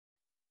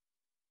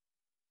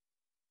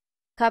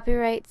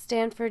Copyright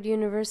Stanford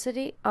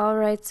University, all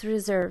rights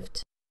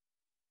reserved.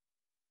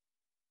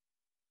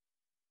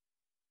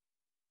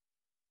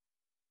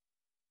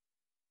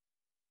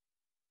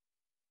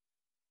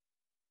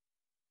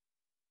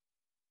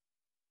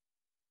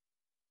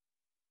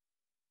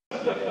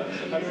 That's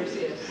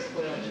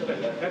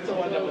the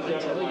one that was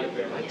done on my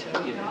fair. I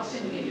tell you, and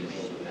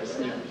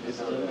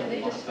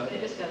they just got a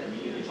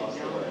community down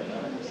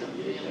for some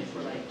family for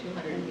like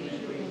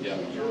 283. Yeah.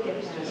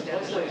 Just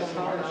that's like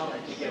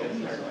 $100 to get it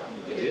started.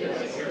 It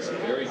is. It's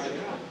very good.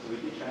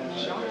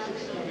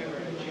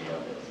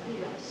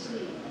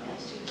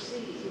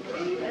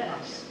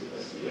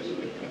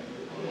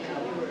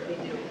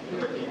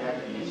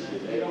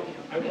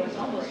 It was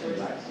almost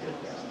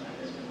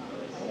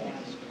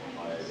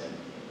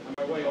On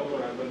my way over,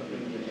 I went through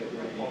the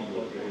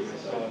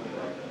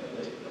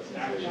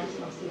statue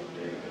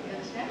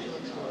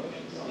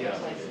explosion. Yeah.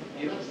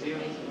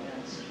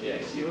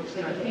 Yes. He looks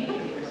kind of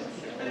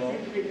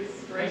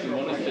You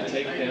want us to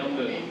take down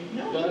the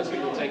bus,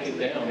 we'll take it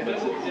down.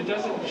 It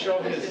doesn't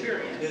show his You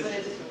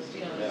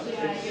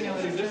know,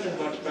 see, this is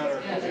much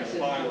better because it's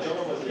filed.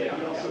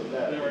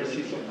 There I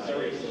see some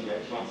serious in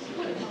that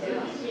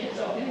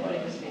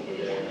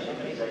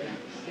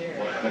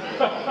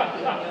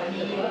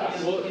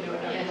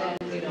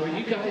Were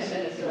you guys,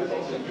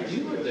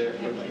 you were there,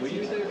 were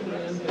you there for the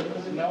end?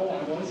 No,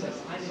 I wasn't.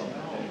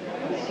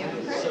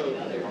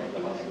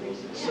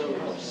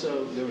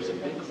 So there was a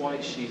big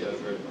white sheet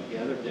over it, we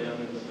gathered down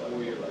in the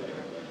foyer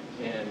there,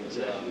 and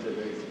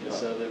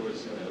so there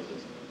was,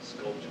 the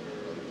sculpture.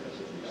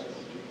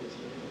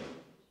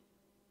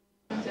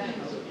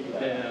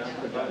 Yeah,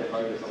 but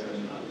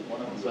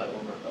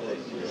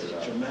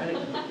dramatic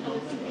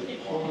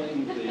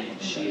pulling the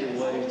sheet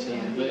away to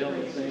unveil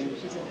the thing.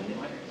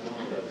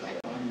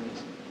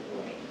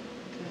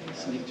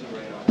 Sneaked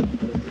around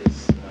with this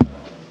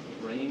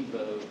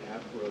rainbow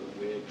afro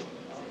wig.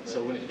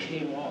 So when it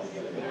came off,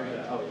 you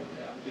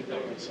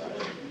thought it was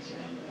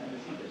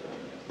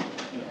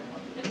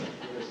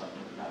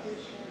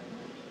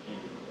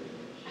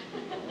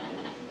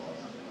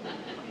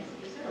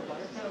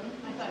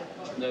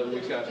No,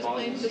 we've got just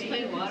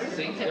plain water?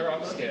 See, they're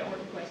upscale.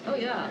 Oh,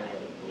 yeah.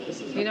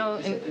 You know,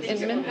 in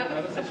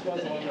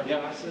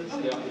Yeah,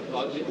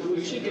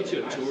 we should get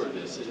you a tour of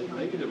this.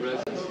 Maybe the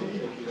residents will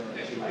take you on.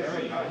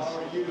 Very nice.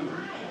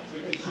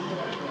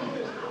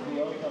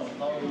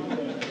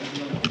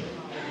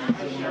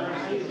 Sharon,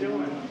 how you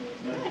doing?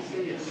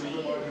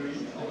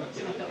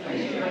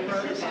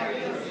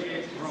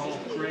 We're all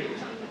great.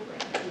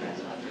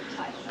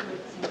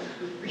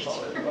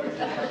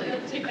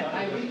 I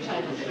reach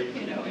out,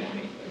 you know,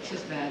 it's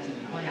just VADS and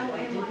Dads.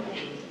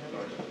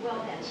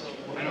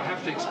 I don't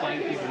have to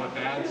explain to people what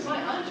VADS.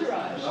 My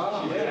entourage.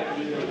 Oh, yeah.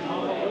 We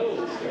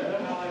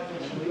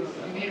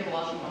made a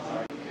walking.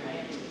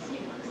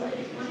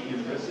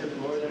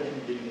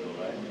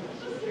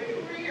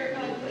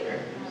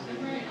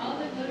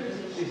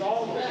 She's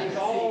all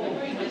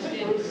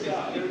spruced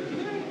up.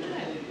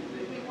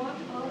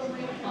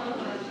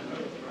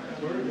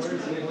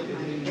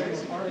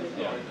 Where's the part?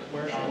 Yeah.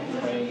 Where's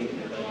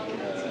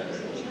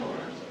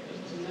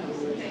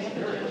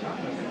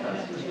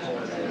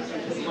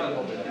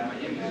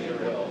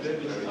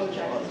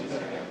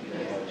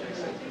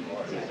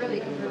Really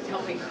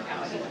helping her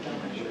out.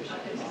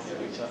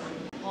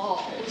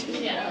 Oh,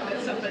 yeah,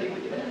 that somebody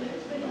would do that.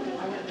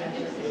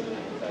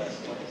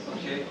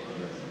 Okay. And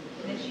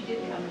then she did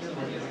come to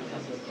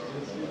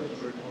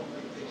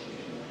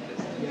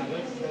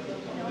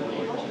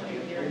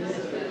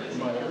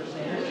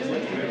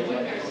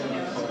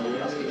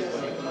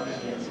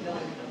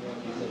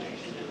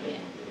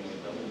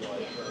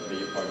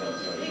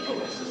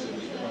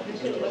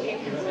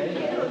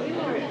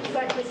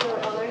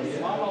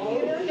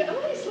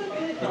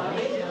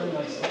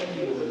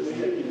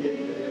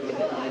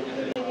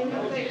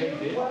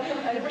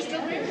we're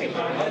still married.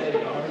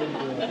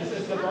 This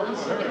is the burn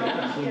surgery.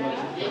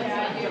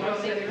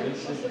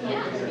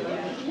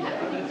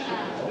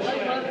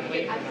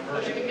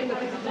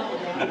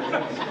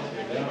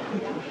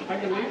 I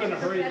can leave in a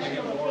hurry if I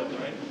get bored,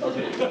 right?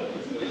 Okay.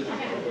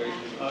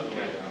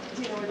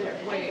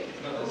 Wait.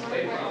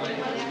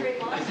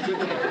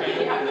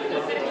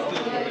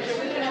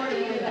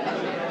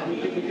 We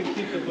can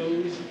keep the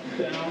booze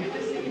down.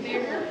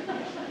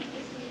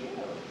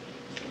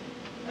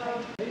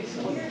 Hey,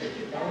 son,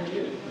 how are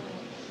you?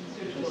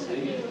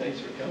 Thanks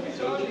for coming.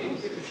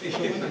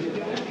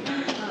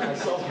 I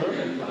saw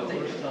Herman for the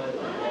first time.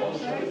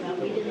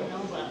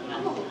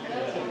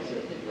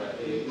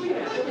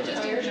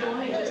 Just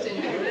enjoy, just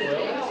enjoy.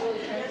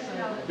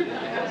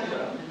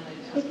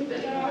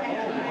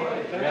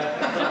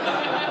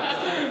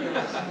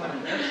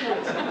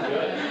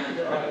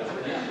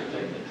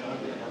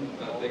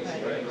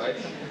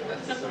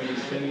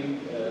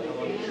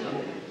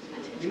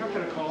 You're not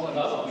going to call it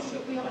up.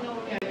 We have no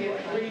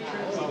free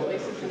trips to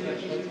places in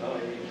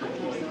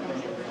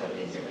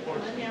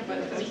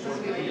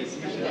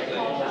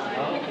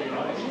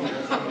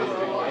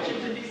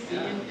Washington, D.C.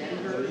 and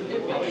Denver.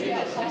 We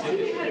had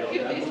a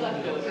few days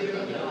left over.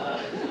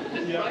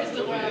 Yeah.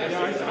 Yeah,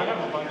 I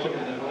have a bunch of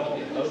them.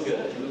 Oh,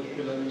 good.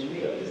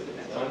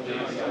 Some days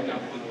I got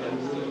the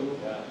friends too.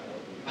 Yeah.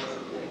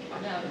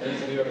 I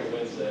used to do every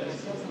Wednesday.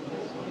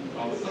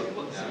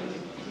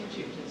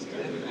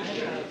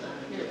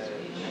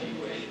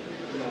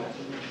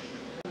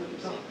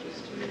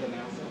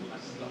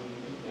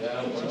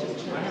 Yeah, well,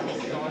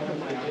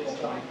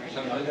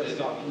 I got to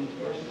stop.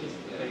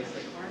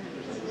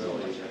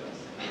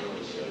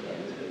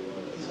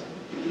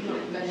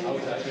 I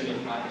was actually,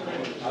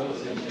 I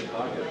was in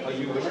Chicago. Are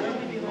you with me?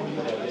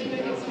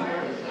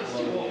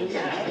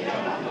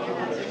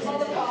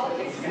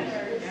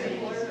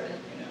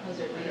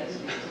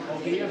 Oh,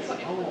 yes.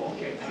 Oh,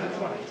 okay. That's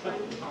what I took.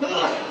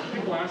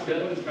 People ask me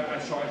what is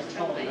bad, so I was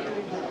telling them.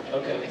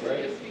 Okay,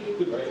 great.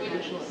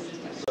 Great.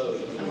 So,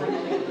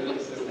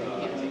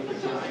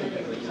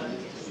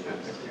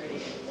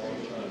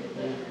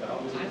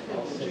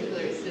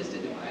 Ventricular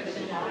assisted device.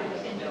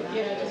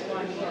 Yeah, just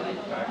one.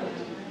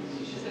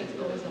 She said it's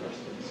always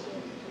understood.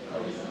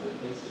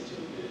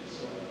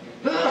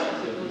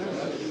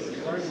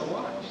 Learning a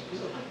lot.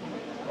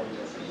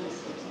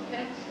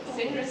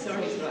 Sandra's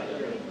sorry.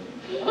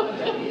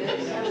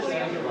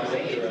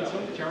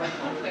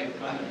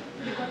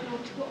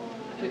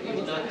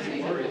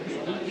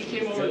 He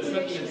came over and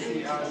sent me to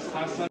see us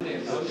last Sunday.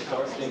 I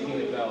was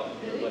thinking about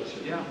the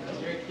lecture. Yeah. That's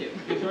very cute.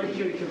 It's very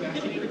cute because that's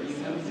It's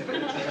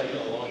taken a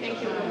long time.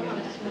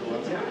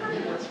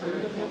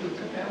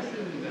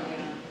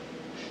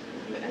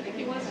 I think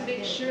he wants to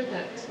make sure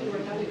that you were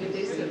having a good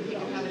day so he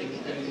can have it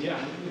again.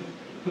 Yeah.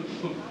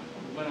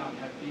 Went out and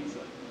had pizza.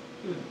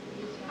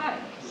 Hi,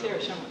 Sara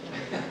J.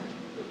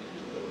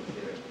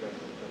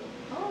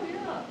 Oh,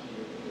 yeah.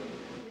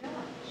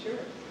 Yeah,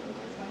 sure.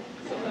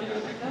 So,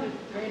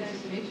 very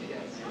nice to meet you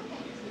guys.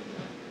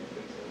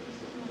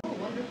 Oh,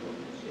 wonderful.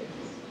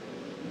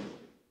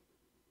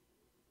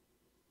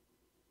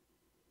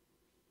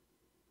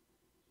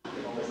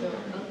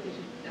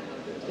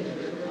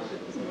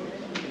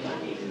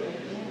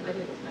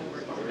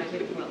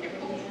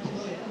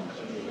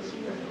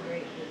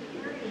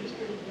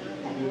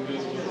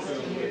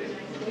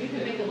 You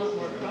can make a lot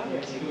more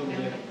progress. You can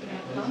have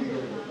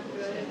longer.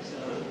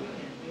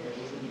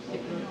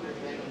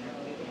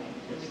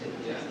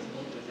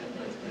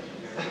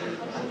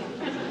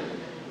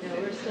 No,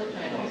 we're still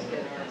trying to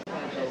get our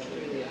project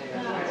through the IR.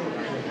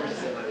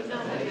 So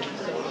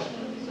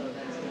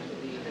that's going to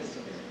be a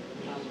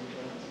problem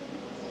for us.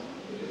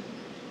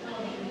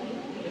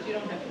 But you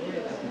don't have to worry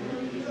about it.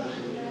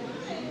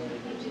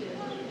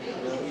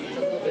 It's a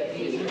little bit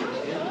easier.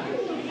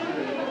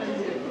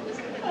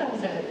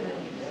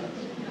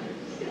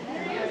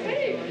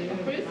 Hey,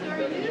 Chris, how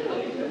are you?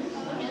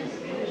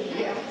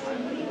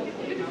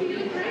 Good to see you.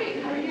 Great.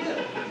 How are you?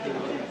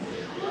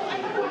 Well, I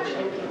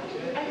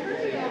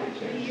heard about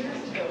 3 years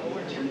ago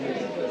or 2 years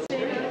ago.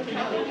 Sarah,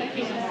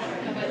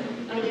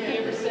 I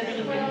ever said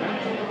anything.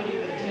 Nobody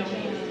would tell me.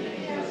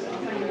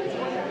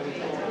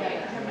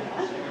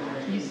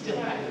 You still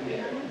have it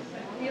there.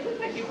 You look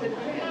like you could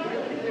print.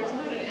 There's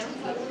not an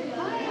ounce of it.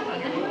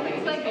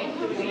 It's like a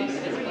police.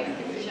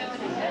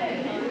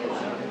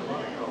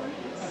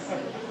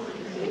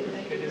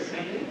 Good to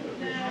see you.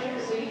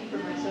 Waiting for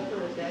my supper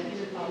with Dad. You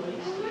should probably.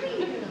 Did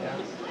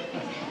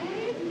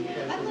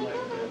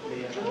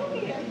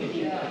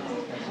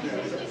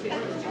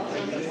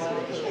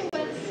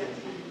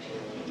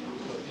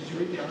you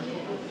read the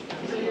article?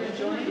 So you're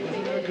enjoying it?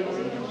 It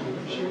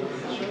shows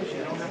you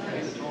don't have to be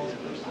the tallest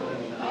person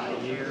in a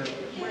year.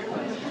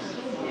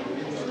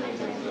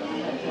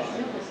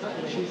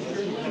 She's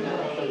 32.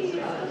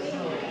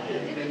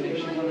 And if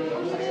she wanted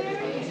to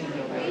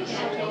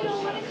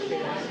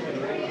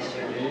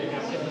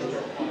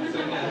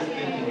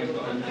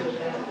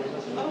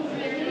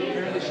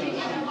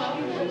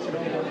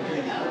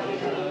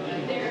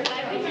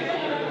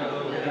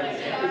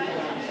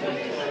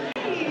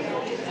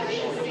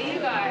See you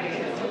guys.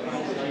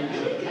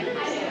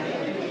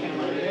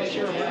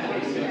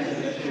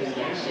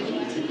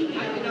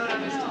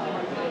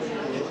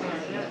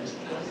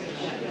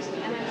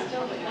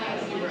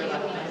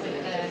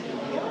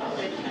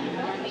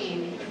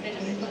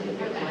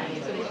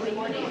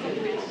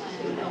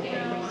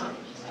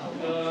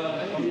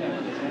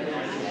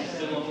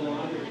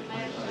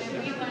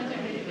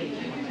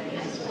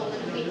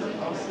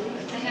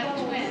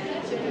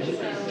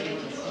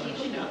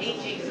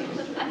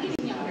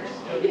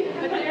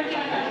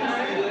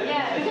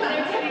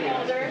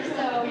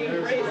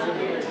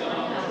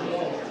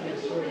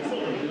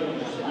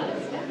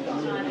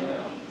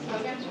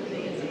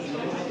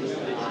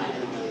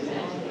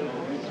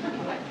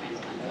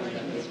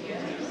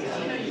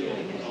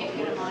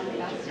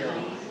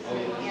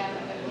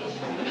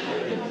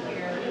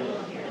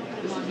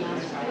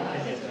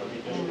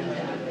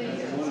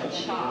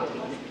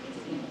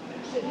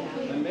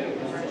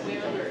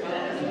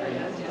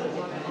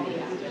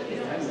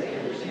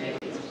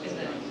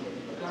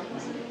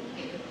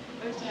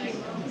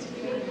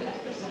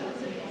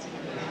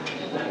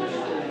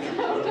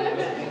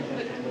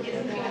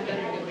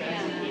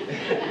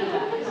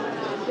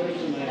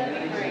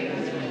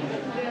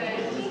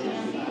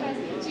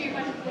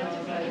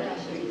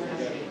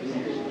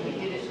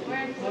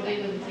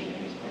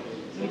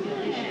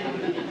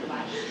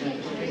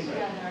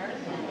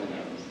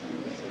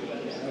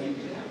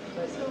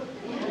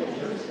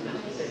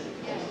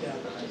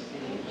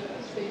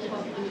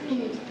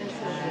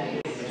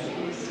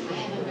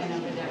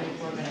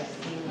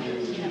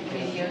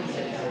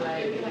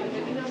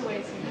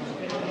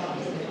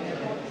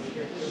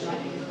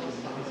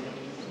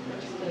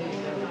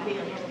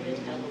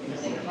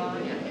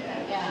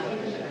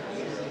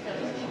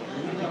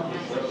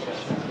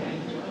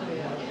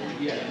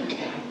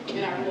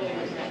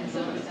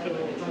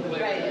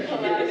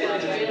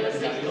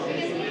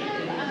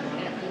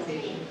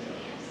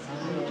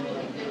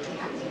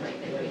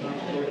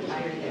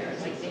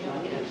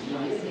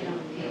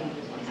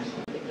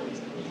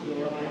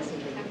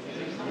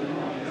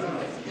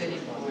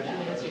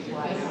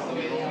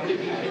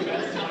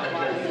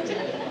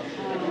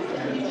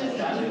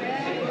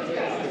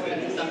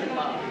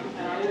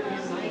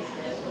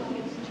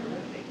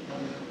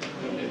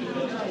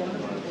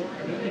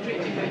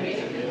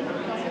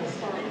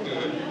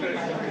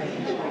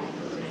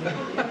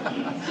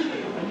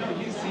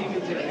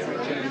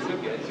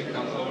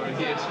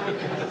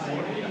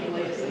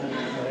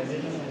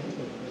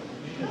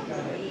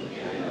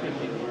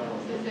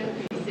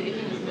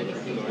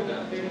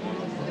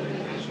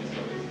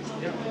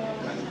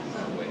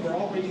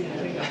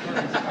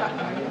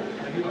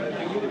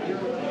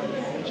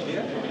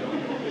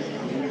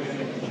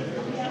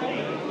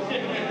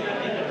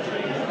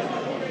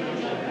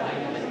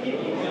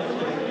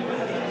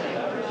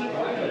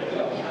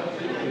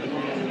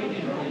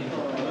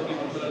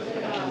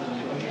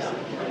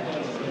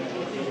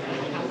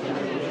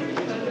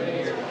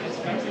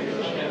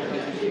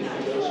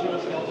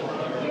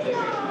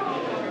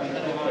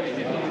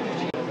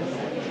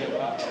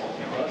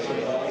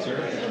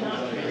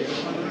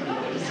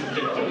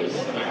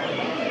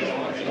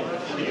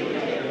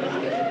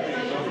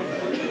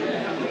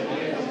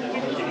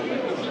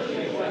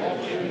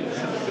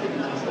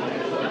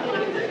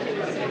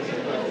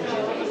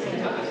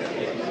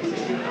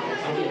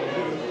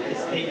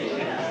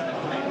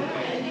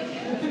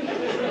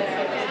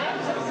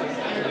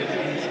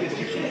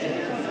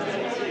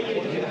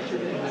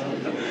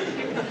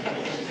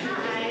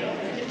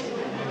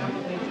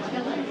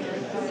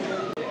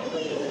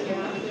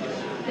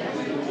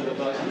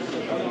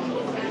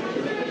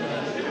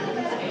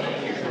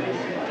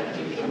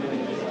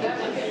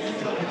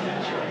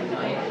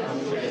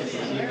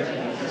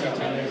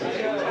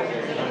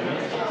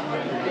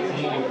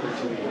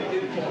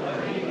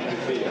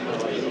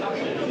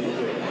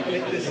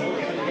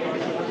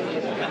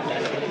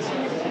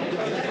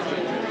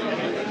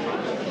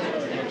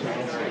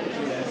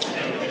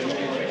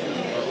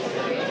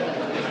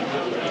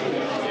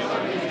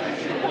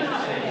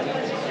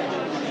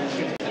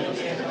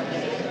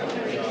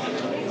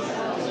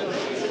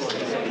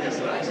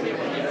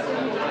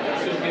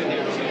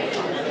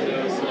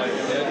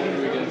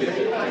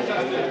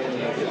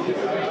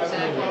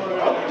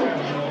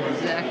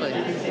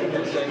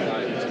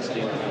 diet to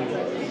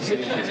Stanford,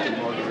 sitting next to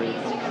Marguerite.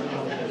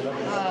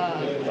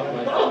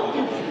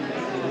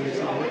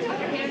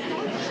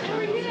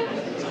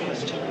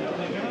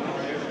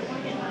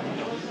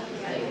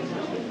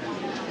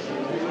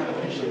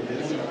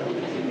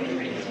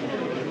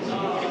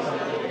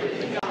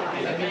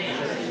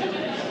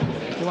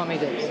 You want me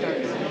to start?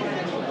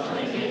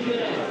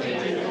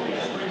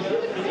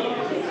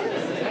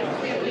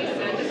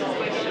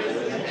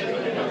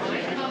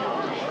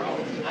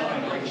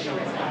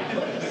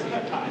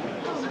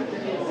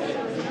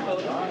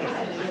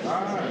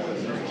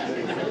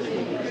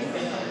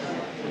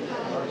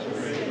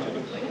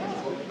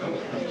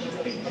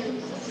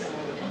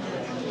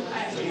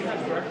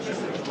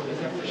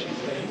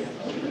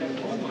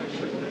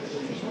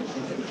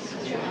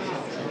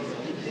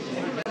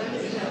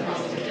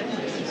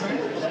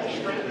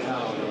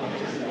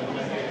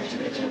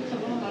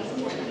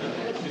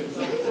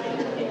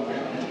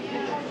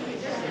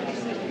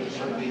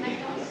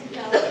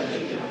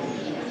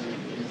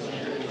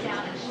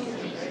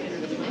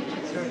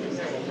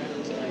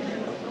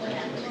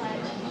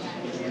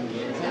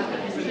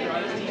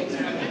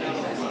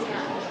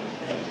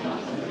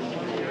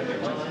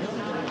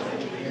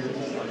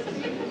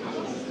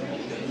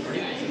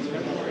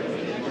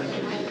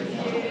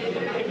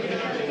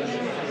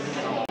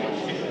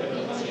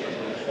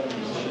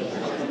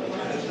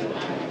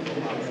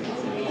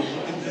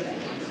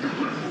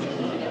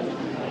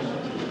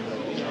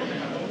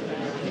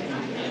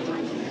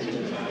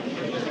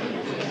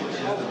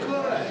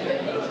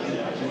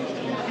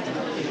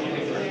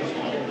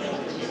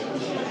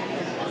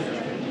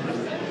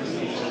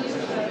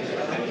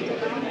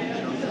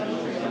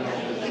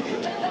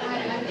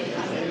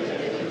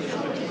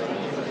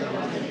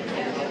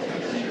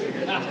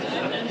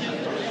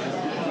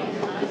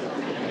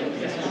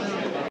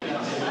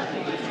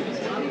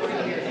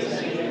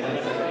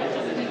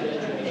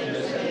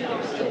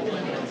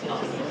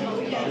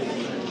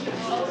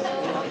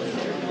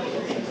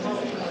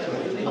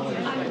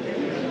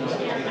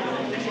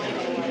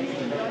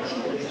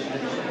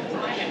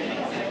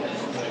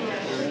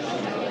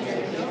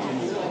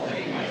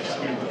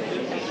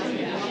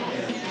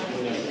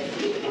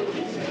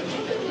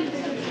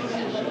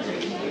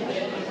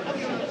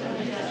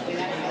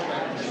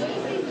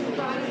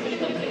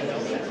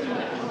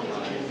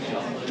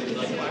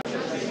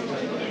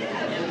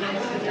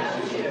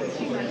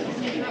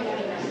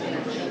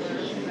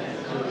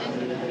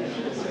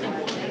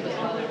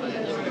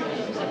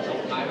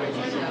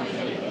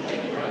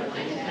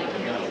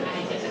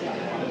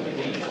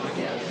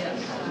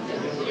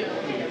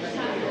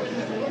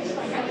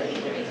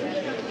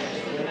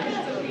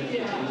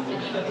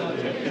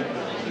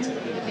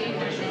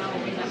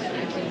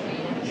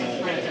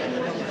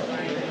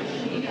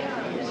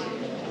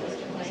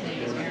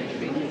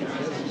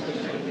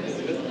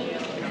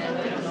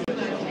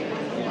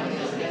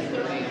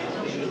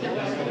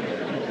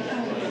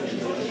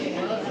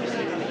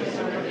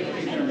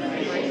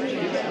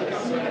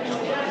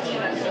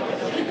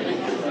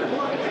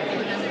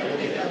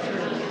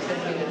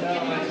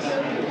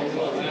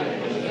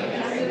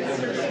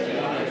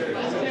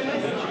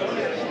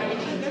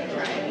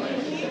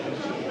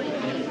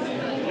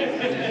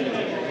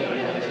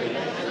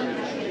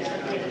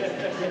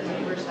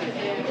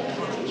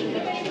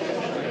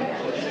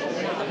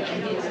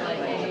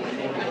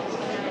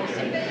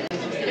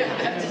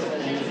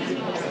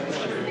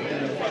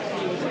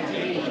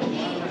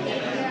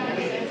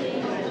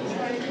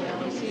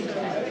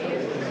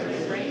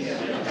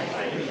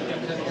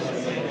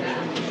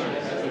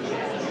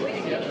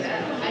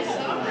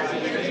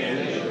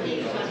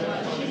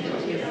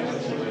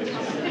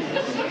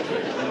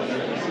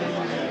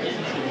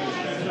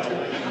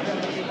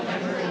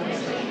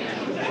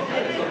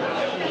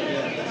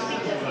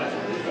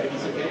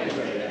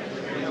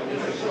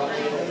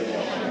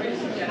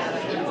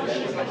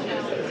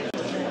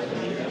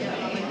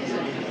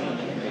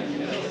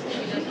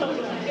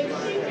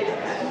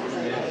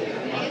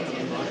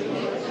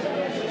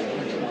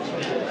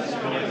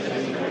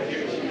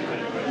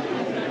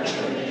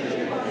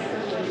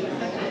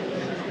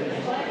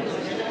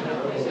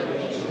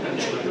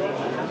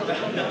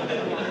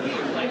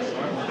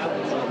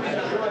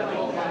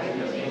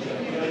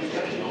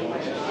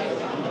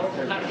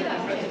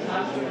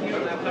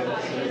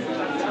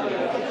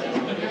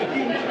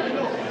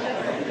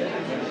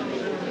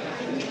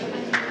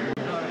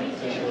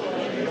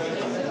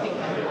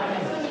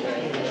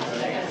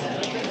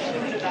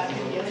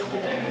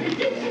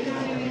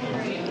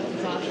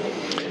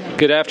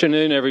 Good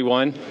afternoon,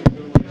 everyone.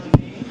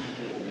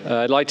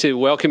 I'd like to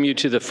welcome you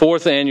to the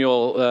 4th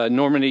annual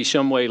Norman E.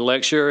 Shumway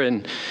Lecture,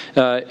 and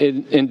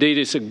indeed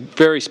it's a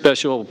very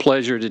special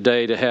pleasure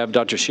today to have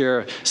Dr.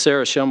 Sara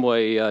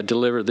Shumway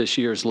deliver this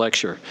year's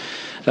lecture.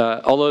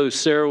 Although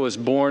Sara was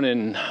born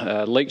in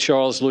Lake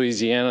Charles,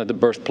 Louisiana, the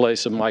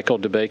birthplace of Michael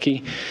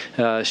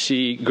DeBakey,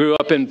 she grew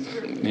up in,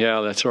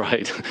 yeah, that's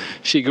right.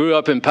 She grew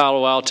up in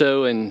Palo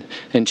Alto and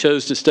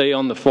chose to stay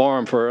on the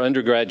farm for her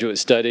undergraduate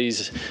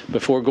studies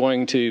before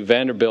going to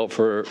Vanderbilt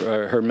for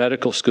her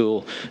medical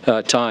school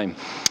time.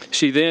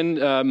 She then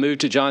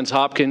moved to Johns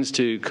Hopkins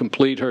to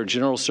complete her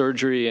general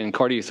surgery and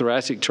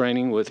cardiothoracic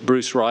training with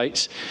Bruce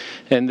Wrights,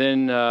 and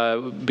then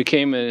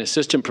became an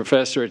assistant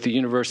professor at the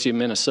University of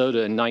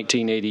Minnesota in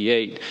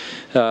 1988.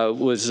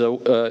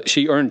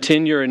 She earned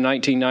tenure in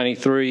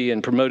 1993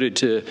 and promoted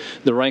to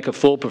the rank of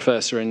full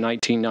professor in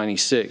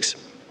 1996.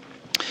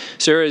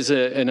 Sara is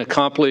an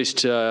accomplished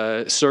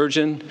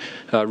surgeon,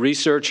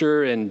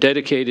 researcher, and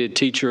dedicated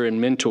teacher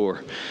and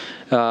mentor.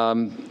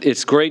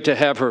 It's great to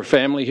have her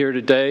family here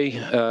today,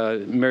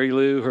 Mary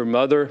Lou, her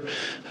mother,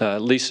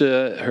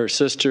 Lisa, her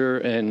sister,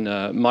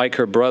 and Mike,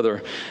 her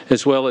brother,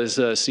 as well as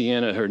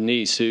Sienna, her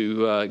niece,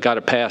 who got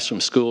a pass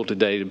from school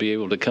today to be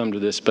able to come to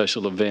this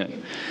special event.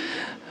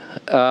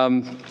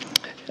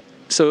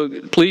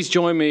 So please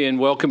join me in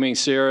welcoming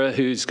Sara,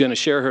 who's going to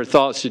share her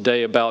thoughts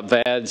today about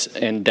VADS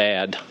and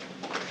Dad.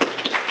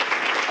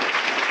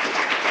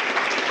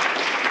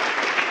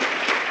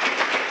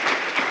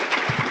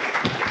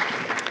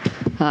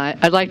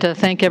 I'd like to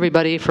thank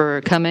everybody for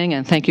coming,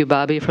 and thank you,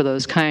 Bobby, for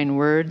those kind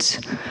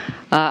words.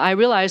 I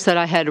realized that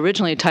I had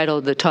originally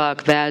titled the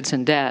talk VADS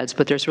and Dads,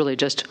 but there's really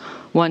just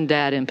one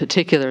dad in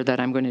particular that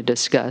I'm going to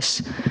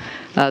discuss,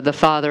 the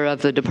father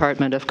of the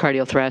Department of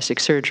Cardiothoracic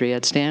Surgery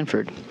at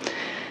Stanford.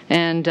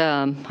 And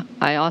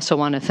I also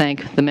want to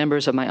thank the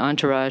members of my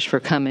entourage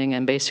for coming,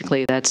 and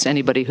basically that's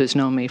anybody who's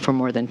known me for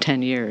more than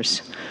 10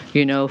 years.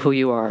 You know who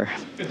you are.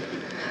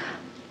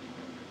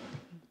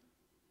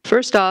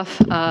 First off,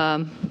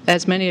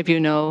 as many of you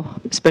know,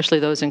 especially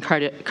those in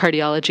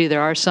cardiology,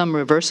 there are some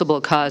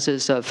reversible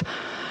causes of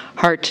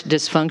heart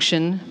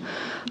dysfunction.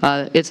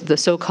 It's the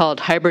so-called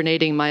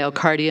hibernating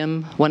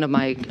myocardium. One of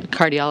my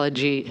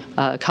cardiology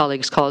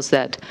colleagues calls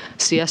that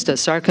siesta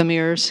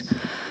sarcomeres.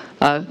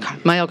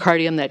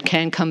 Myocardium that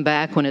can come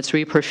back when it's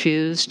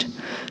reperfused.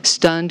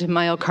 Stunned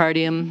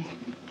myocardium,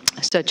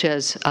 such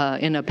as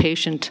in a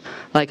patient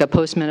like a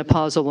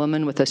postmenopausal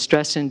woman with a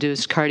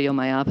stress-induced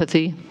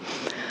cardiomyopathy.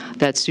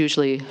 That's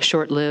usually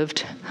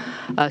short-lived.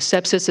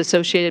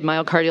 Sepsis-associated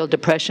myocardial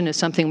depression is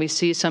something we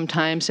see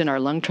sometimes in our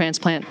lung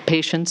transplant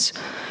patients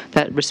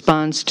that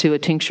responds to a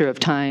tincture of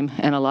thyme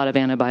and a lot of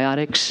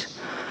antibiotics.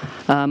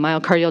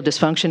 Myocardial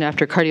dysfunction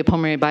after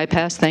cardiopulmonary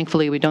bypass,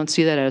 thankfully we don't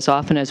see that as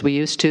often as we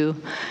used to.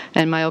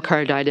 And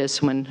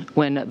myocarditis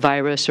when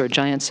virus or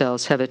giant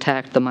cells have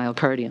attacked the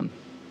myocardium.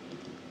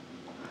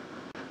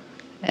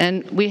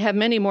 And we have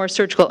many more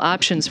surgical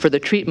options for the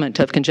treatment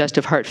of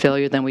congestive heart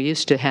failure than we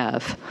used to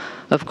have.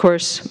 Of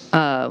course,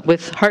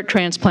 with heart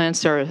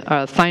transplants, there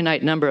are a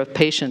finite number of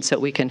patients that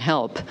we can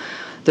help.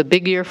 The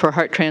big year for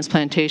heart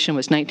transplantation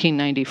was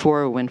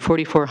 1994, when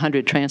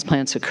 4,400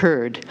 transplants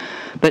occurred.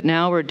 But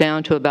now we're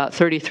down to about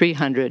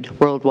 3,300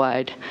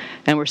 worldwide,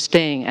 and we're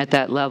staying at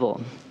that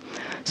level.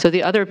 So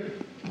the other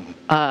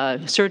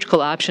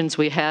surgical options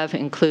we have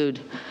include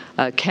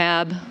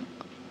CAB,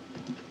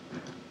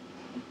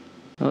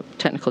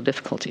 technical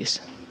difficulties.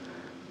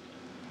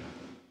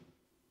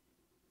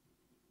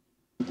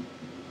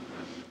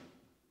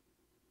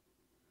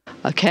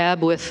 A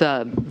CAB with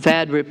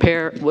valve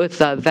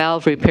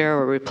repair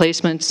or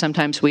replacement.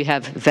 Sometimes we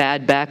have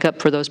VAD backup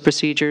for those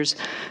procedures.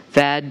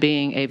 VAD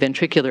being a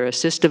ventricular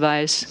assist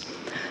device.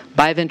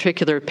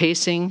 Biventricular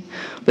pacing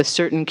with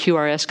certain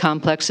QRS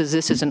complexes.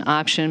 This is an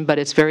option, but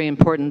it's very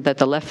important that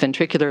the left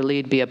ventricular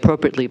lead be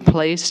appropriately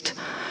placed.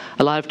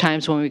 A lot of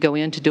times when we go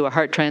in to do a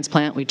heart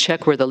transplant, we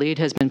check where the lead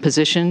has been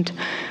positioned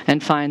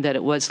and find that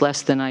it was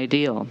less than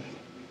ideal.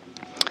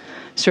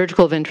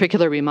 Surgical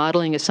ventricular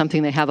remodeling is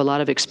something they have a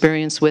lot of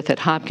experience with at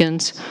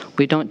Hopkins.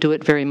 We don't do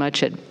it very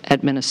much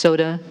at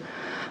Minnesota.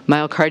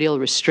 Myocardial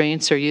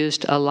restraints are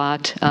used a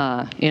lot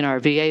in our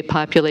VA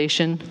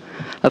population.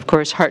 Of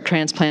course, heart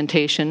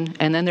transplantation,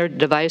 and then there are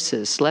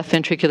devices, left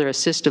ventricular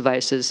assist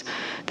devices,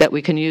 that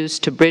we can use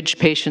to bridge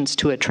patients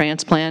to a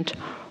transplant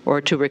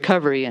or to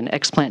recovery and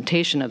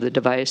explantation of the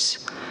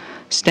device.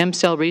 Stem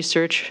cell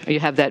research, you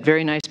have that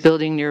very nice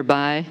building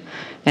nearby,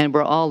 and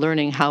we're all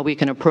learning how we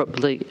can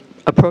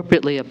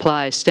appropriately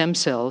apply stem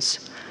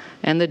cells.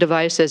 And the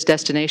device as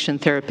destination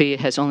therapy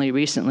has only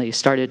recently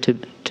started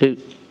to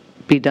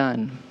be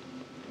done.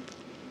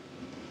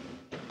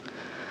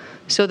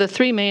 So the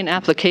three main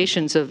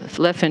applications of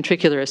left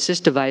ventricular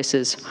assist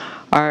devices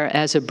are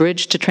as a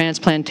bridge to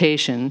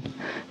transplantation,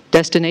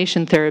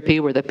 destination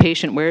therapy where the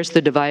patient wears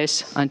the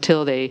device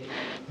until they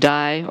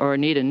die or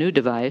need a new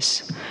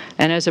device,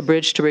 and as a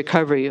bridge to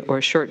recovery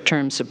or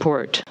short-term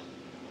support.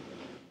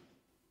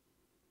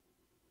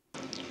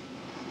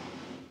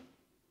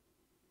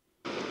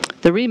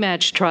 The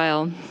REMATCH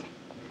trial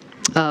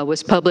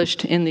was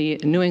published in the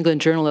New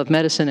England Journal of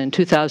Medicine in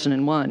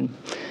 2001.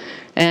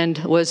 and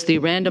was the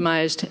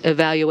randomized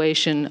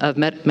evaluation of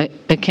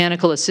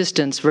mechanical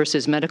assistance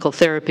versus medical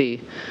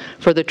therapy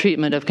for the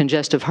treatment of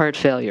congestive heart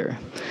failure.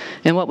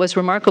 And what was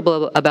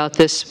remarkable about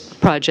this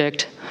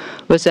project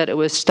was that it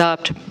was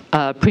stopped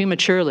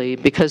prematurely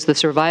because the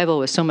survival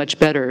was so much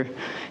better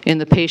in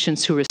the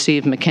patients who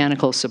received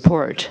mechanical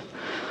support.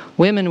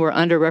 Women were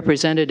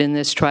underrepresented in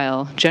this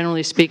trial.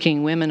 Generally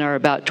speaking, women are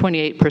about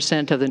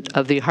 28%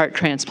 of the heart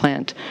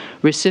transplant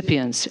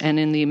recipients, and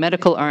in the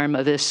medical arm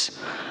of this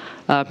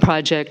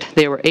project,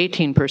 they were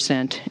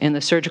 18%. In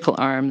the surgical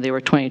arm, they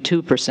were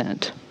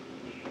 22%.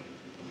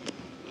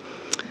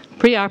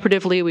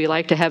 Preoperatively, we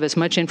like to have as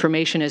much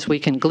information as we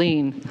can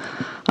glean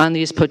on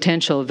these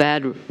potential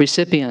VAD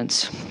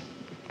recipients.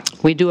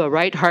 We do a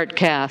right heart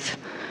cath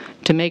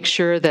to make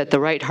sure that the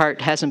right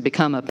heart hasn't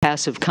become a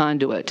passive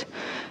conduit.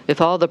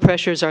 If all the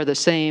pressures are the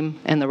same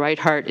and the right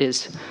heart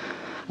is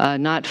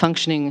not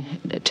functioning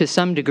to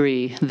some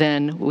degree,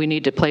 then we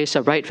need to place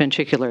a right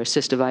ventricular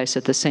assist device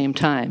at the same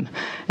time.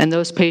 And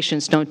those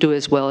patients don't do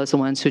as well as the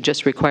ones who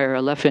just require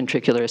a left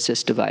ventricular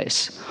assist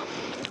device.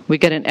 We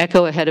get an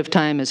echo ahead of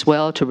time as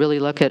well to really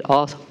look at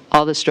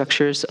all the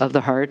structures of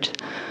the heart.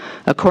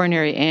 A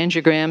coronary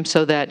angiogram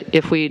so that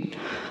if we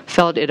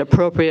felt it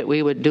appropriate,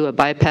 we would do a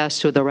bypass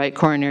to the right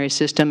coronary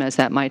system, as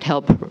that might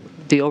help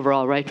the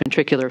overall right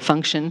ventricular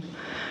function.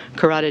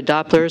 Carotid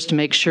Dopplers to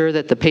make sure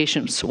that the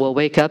patients will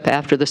wake up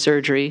after the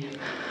surgery.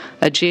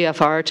 A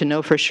GFR to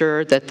know for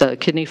sure that the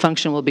kidney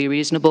function will be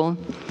reasonable.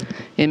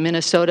 In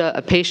Minnesota,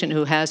 a patient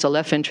who has a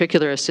left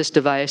ventricular assist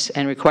device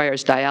and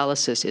requires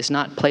dialysis is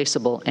not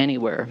placeable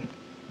anywhere.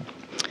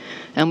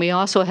 And we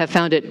also have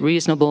found it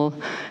reasonable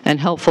and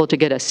helpful to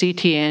get a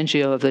CT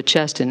angio of the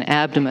chest and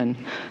abdomen,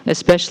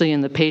 especially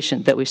in the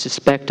patient that we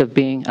suspect of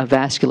being a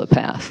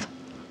vasculopath.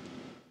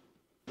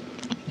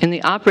 In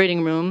the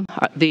operating room,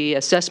 the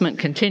assessment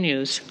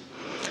continues.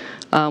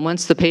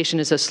 Once the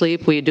patient is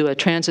asleep, we do a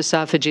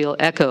transesophageal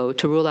echo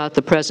to rule out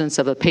the presence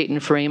of a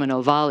patent foramen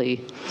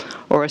ovale,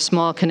 or a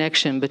small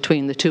connection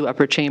between the two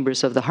upper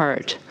chambers of the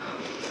heart.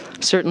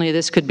 Certainly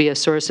this could be a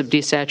source of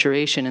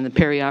desaturation in the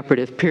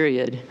perioperative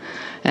period,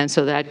 and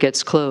so that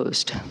gets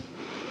closed.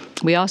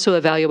 We also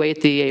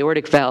evaluate the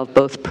aortic valve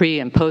both pre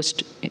and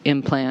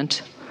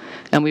post-implant,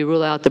 and we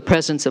rule out the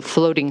presence of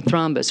floating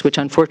thrombus, which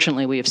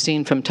unfortunately we have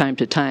seen from time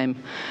to time,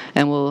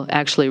 and we'll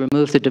actually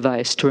remove the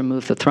device to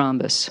remove the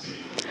thrombus.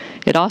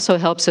 It also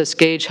helps us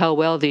gauge how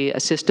well the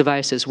assist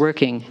device is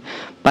working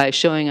by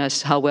showing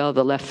us how well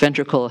the left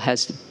ventricle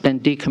has been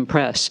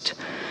decompressed.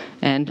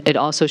 And it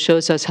also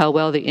shows us how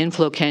well the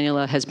inflow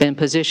cannula has been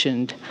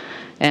positioned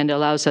and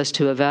allows us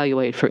to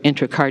evaluate for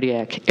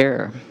intracardiac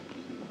error.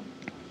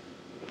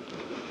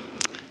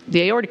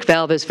 The aortic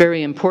valve is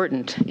very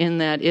important in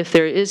that if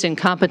there is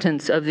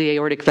incompetence of the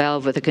aortic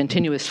valve with a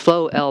continuous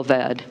flow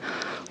LVAD,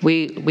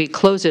 we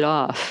close it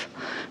off,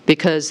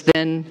 because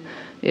then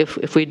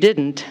if we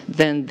didn't,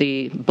 then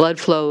the blood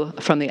flow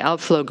from the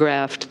outflow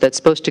graft that's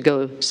supposed to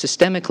go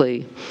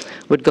systemically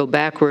would go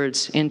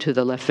backwards into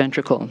the left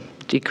ventricle,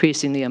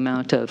 decreasing the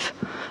amount of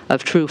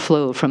true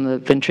flow from the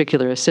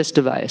ventricular assist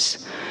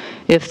device.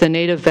 If the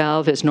native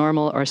valve is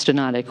normal or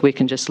stenotic, we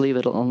can just leave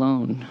it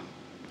alone.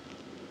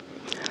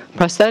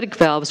 Prosthetic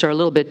valves are a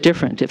little bit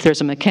different. If there's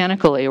a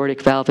mechanical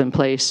aortic valve in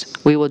place,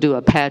 we will do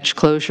a patch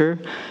closure,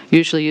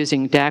 usually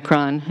using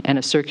Dacron, and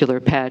a circular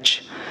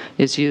patch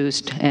is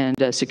used and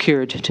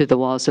secured to the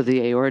walls of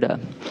the aorta.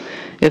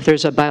 If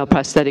there's a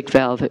bioprosthetic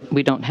valve,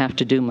 we don't have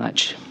to do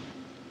much.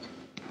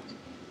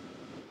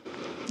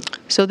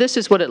 So this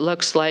is what it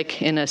looks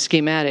like in a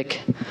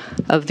schematic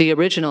of the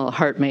original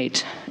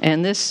HeartMate.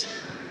 And this,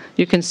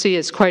 you can see,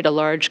 is quite a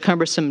large,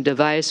 cumbersome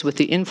device with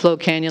the inflow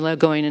cannula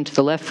going into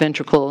the left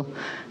ventricle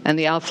and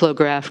the outflow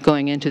graft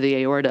going into the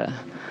aorta.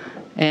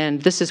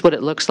 And this is what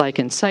it looks like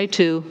in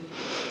situ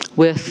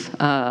with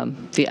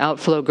the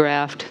outflow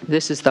graft.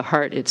 This is the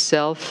heart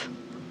itself.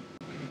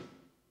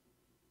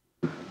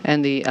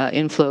 And the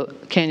inflow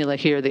cannula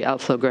here, the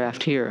outflow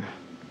graft here.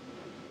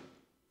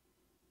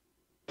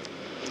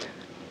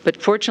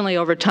 But fortunately,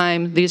 over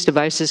time, these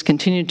devices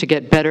continued to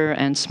get better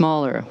and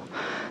smaller.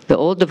 The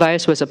old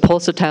device was a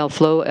pulsatile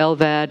flow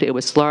LVAD. It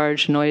was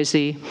large,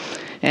 noisy,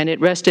 and it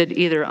rested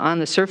either on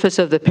the surface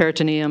of the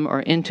peritoneum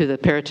or into the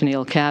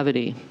peritoneal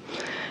cavity.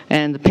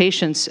 And the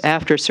patients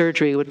after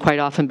surgery would quite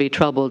often be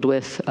troubled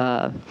with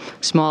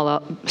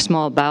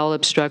small bowel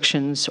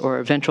obstructions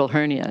or ventral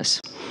hernias.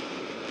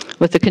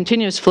 With the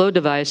continuous flow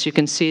device, you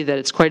can see that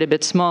it's quite a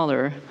bit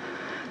smaller,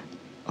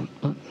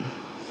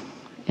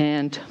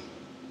 and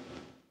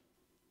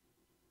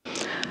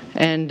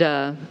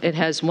it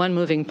has one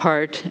moving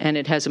part, and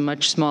it has a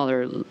much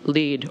smaller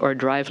lead or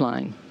drive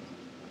line.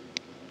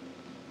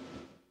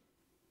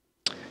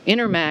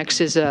 Intermax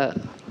is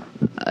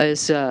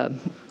a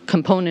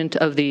component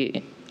of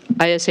the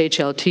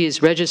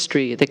ISHLT's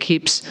registry that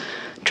keeps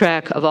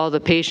track of all the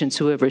patients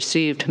who have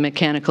received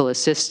mechanical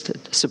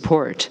assist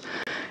support.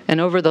 And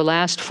over the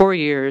last 4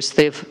 years,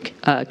 they've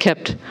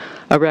kept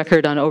a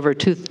record on over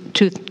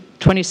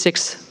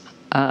 26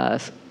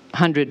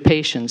 100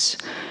 patients.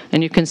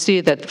 And you can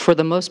see that for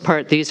the most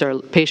part, these are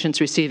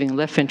patients receiving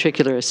left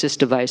ventricular assist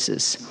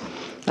devices.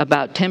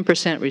 About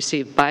 10%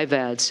 receive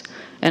BiVADs,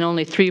 and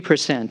only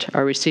 3%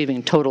 are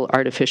receiving total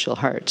artificial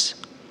hearts.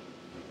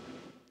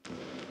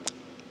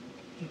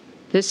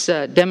 This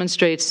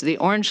demonstrates the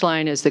orange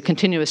line is the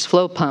continuous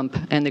flow pump,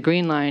 and the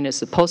green line is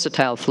the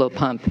pulsatile flow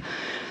pump.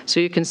 So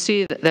you can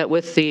see that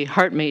with the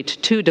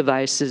HeartMate 2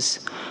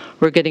 devices,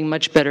 we're getting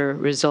much better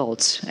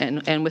results,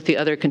 and with the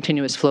other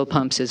continuous flow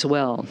pumps as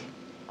well.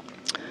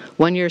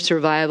 1-year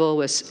survival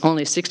was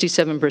only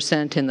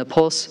 67% in the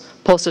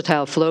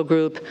pulsatile flow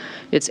group.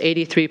 It's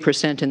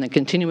 83% in the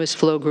continuous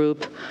flow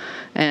group.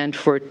 And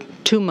for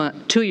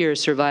 2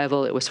 years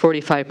survival, it was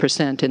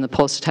 45% in the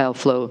pulsatile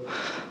flow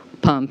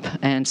pump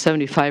and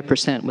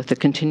 75% with the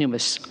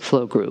continuous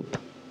flow group.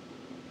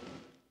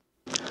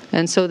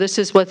 And so this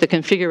is what the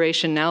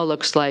configuration now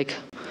looks like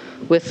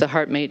with the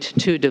HeartMate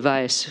 2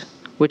 device,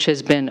 which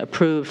has been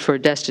approved for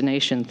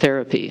destination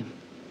therapy.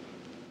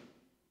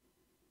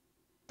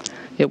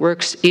 It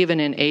works even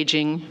in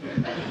aging,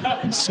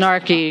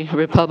 snarky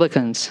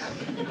Republicans,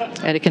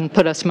 and it can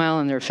put a smile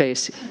on their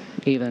face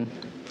even.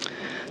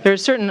 There are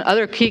certain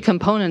other key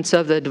components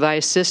of the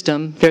device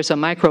system. There's a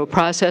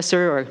microprocessor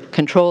or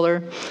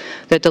controller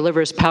that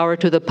delivers power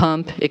to the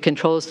pump. It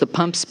controls the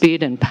pump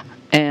speed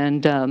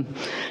and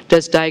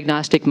does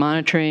diagnostic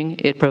monitoring.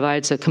 It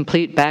provides a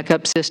complete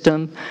backup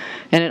system,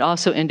 and it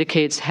also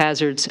indicates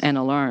hazards and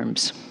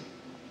alarms.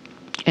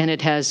 And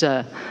it has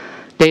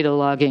data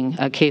logging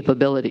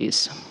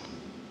capabilities.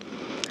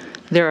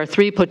 There are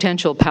 3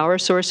 potential power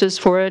sources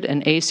for it: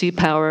 an AC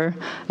power,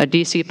 a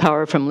DC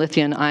power from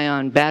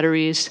lithium-ion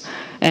batteries,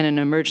 and an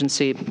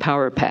emergency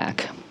power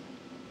pack.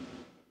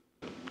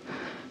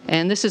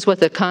 And this is what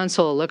the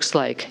console looks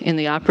like in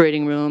the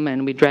operating room,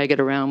 and we drag it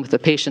around with the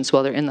patients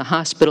while they're in the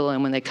hospital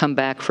and when they come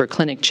back for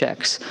clinic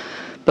checks.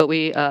 But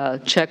we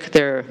check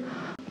their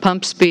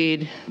pump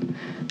speed,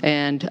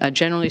 and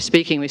generally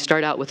speaking, we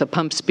start out with a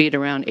pump speed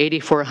around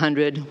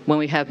 8,400. When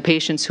we have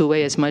patients who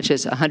weigh as much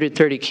as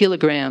 130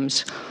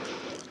 kilograms,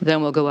 then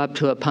we'll go up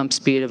to a pump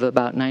speed of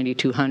about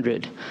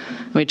 9,200.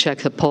 We check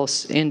the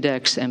pulse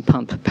index and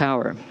pump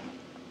power.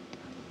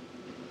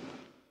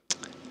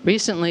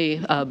 Recently,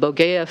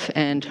 Bogaev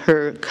and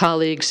her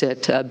colleagues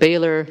at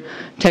Baylor,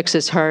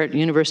 Texas Heart,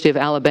 University of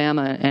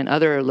Alabama, and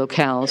other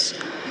locales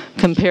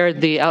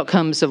compared the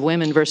outcomes of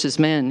women versus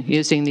men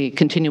using the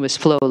continuous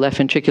flow left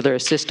ventricular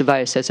assist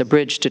device as a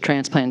bridge to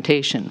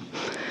transplantation.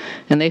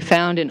 And they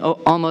found in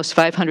almost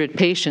 500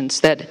 patients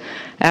that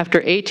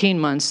after 18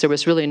 months, there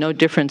was really no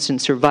difference in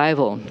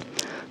survival,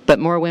 but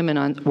more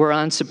women were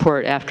on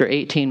support after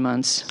 18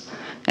 months,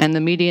 and the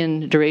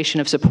median duration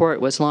of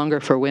support was longer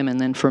for women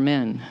than for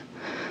men.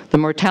 The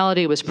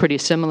mortality was pretty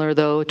similar,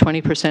 though,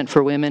 20%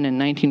 for women and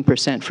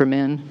 19% for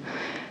men.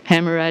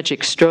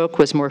 Hemorrhagic stroke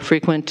was more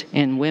frequent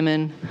in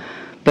women,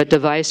 but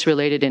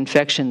device-related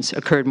infections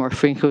occurred more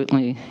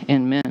frequently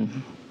in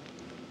men.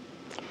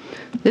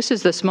 This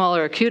is the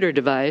smaller, acuter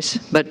device,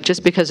 but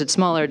just because it's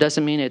smaller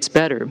doesn't mean it's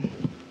better.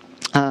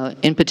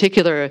 In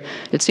particular,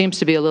 it seems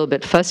to be a little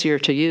bit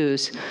fussier to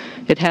use.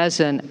 It has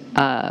an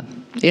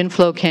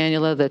inflow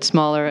cannula that's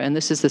smaller, and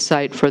this is the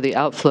site for the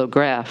outflow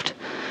graft.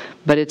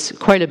 But it's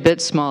quite a bit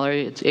smaller.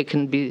 It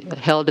can be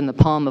held in the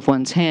palm of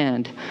one's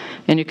hand.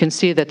 And you can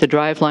see that the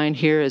drive line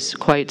here is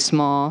quite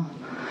small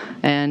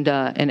and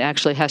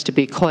actually has to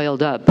be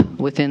coiled up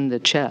within the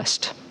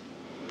chest.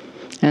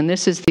 And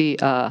this is the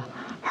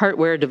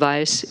HeartWare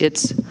device.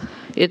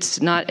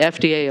 It's not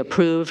FDA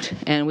approved,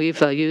 and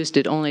we've used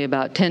it only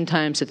about 10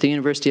 times at the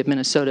University of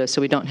Minnesota,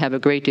 so we don't have a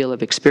great deal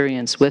of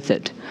experience with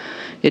it.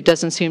 It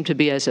doesn't seem to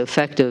be as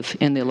effective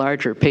in the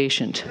larger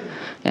patient,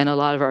 and a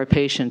lot of our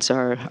patients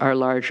are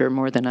larger,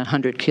 more than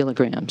 100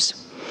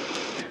 kilograms.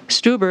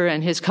 Stuber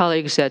and his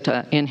colleagues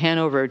in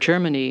Hanover,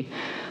 Germany,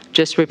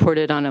 just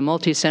reported on a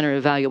multi-center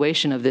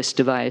evaluation of this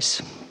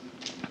device.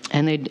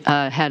 And they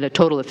had a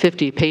total of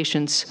 50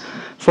 patients.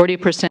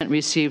 40%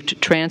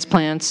 received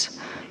transplants.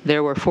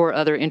 There were 4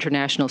 other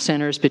international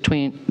centers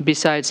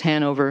besides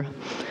Hanover.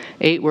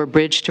 8 were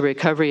bridged to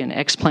recovery and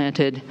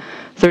explanted.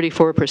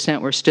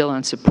 34% were still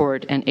on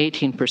support, and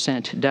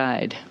 18%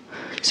 died.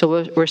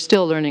 So we're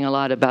still learning a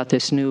lot about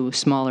this new,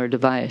 smaller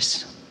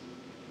device.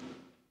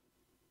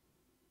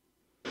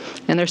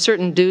 And there are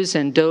certain do's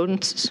and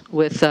don'ts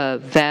with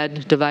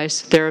VAD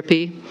device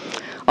therapy.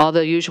 All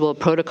the usual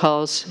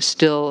protocols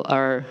still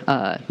are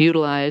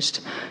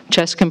utilized.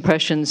 Chest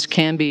compressions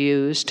can be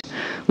used.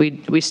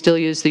 We still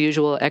use the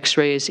usual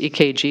X-rays,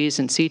 EKGs,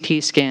 and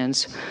CT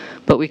scans,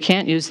 but we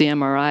can't use the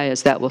MRI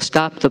as that will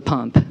stop the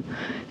pump.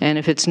 And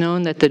if it's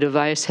known that the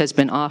device has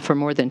been off for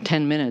more than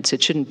 10 minutes,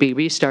 it shouldn't be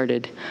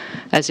restarted,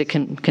 as it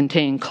can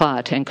contain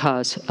clot and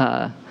cause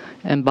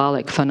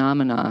embolic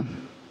phenomena.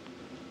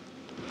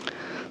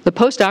 The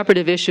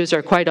postoperative issues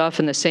are quite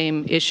often the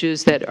same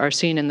issues that are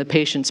seen in the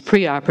patients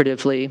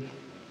preoperatively.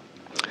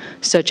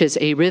 such as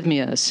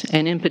arrhythmias.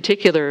 And in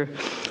particular,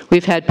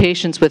 we've had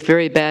patients with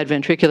very bad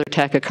ventricular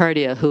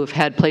tachycardia who have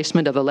had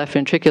placement of a left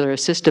ventricular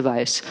assist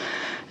device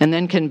and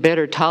then can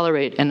better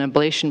tolerate an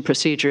ablation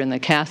procedure in the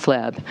cath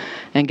lab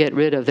and get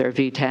rid of their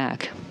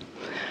VTAC.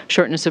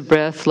 Shortness of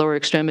breath, lower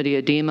extremity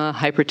edema,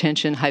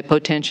 hypertension,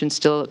 hypotension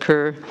still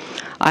occur.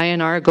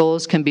 INR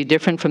goals can be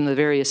different for the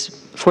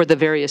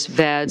various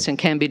VADs and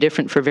can be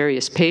different for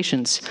various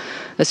patients,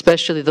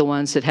 especially the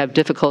ones that have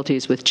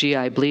difficulties with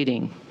GI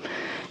bleeding.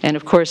 And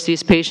of course,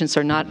 these patients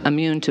are not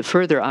immune to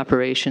further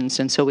operations,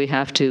 and so we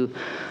have to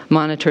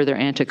monitor their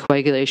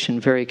anticoagulation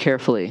very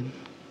carefully.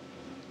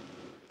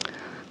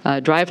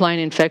 Driveline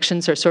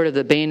infections are sort of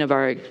the bane of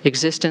our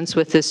existence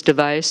with this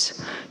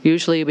device.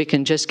 Usually we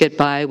can just get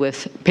by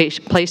with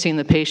placing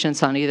the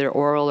patients on either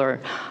oral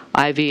or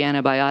IV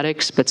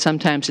antibiotics, but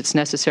sometimes it's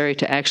necessary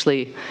to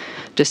actually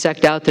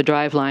dissect out the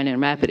driveline and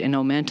wrap it in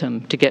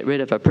omentum to get rid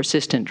of a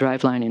persistent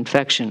driveline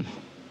infection.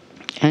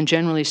 And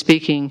generally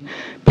speaking,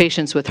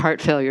 patients with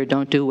heart failure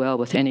don't do well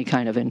with any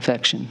kind of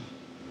infection.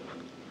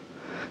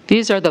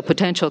 These are the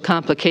potential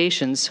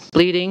complications: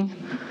 bleeding,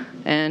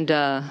 and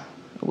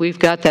we've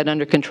got that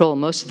under control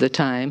most of the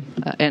time,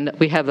 and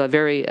we have a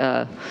very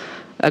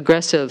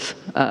aggressive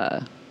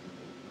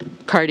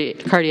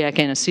cardiac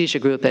anesthesia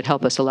group that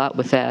help us a lot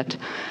with that.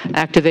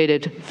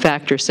 Activated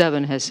factor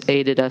 7 has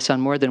aided us on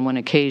more than one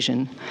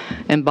occasion.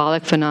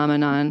 Embolic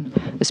phenomenon,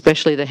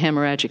 especially the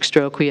hemorrhagic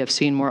stroke, we have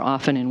seen more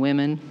often in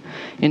women.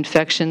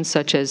 Infections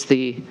such as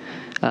the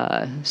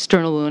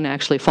sternal wound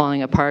actually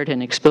falling apart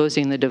and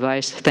exposing the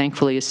device,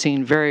 thankfully, is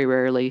seen very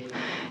rarely.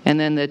 And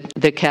then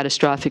the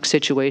catastrophic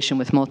situation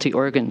with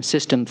multi-organ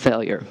system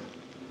failure.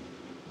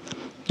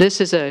 This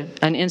is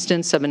an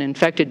instance of an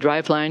infected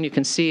driveline. You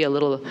can see a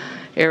little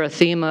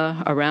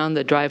erythema around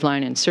the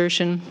driveline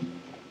insertion.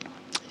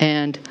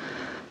 And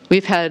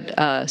we've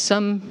had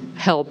some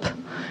help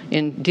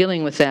in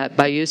dealing with that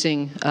by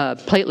using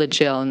platelet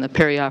gel in the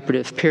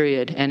perioperative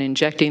period and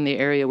injecting the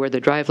area where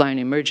the driveline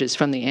emerges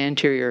from the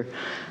anterior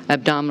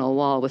abdominal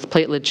wall with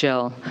platelet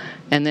gel,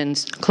 and then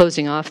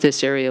closing off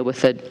this area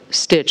with a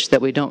stitch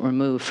that we don't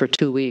remove for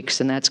 2 weeks,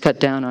 and that's cut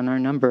down on our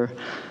number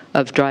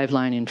of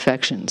driveline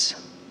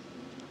infections.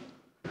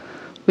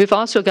 We've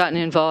also gotten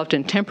involved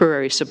in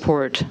temporary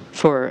support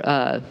for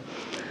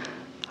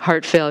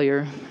heart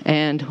failure,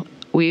 and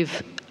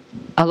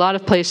a lot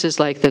of places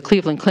like the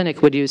Cleveland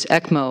Clinic would use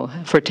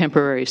ECMO for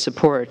temporary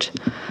support.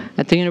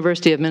 At the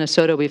University of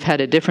Minnesota, we've had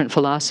a different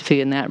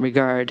philosophy in that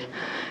regard,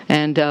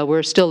 and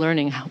we're still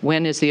learning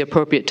when is the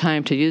appropriate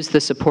time to use the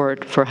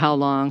support, for how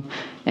long,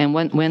 and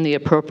when the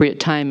appropriate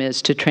time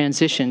is to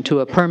transition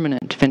to a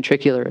permanent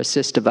ventricular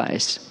assist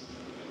device.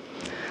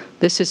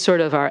 This is sort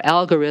of our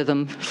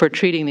algorithm for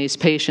treating these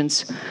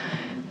patients.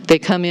 They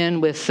come in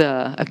with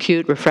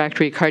acute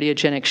refractory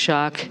cardiogenic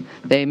shock.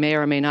 They may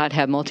or may not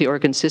have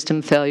multi-organ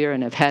system failure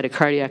and have had a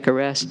cardiac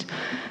arrest.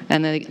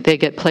 And then they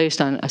get placed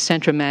on a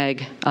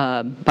centromag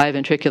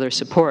biventricular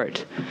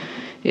support.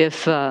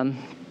 If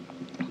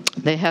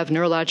they have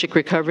neurologic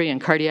recovery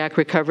and cardiac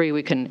recovery,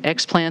 we can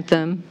explant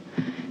them.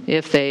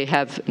 If they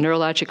have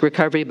neurologic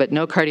recovery but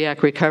no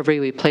cardiac recovery,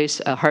 we place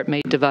a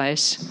HeartMate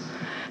device.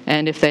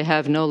 And if they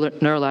have no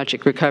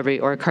neurologic recovery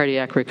or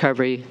cardiac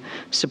recovery,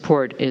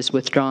 support is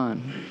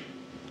withdrawn.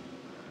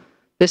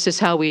 This is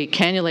how we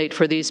cannulate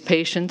for these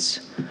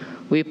patients.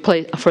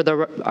 For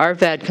the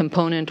RVAD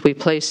component, we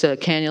place a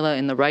cannula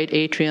in the right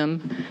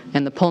atrium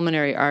and the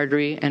pulmonary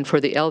artery, and for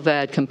the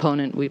LVAD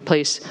component, we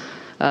place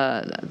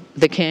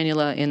the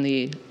cannula in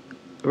the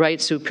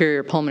right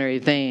superior pulmonary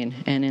vein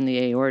and in the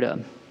aorta.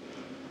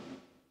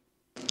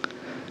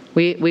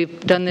 We've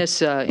done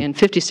this in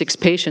 56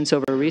 patients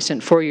over a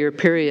recent 4-year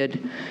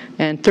period,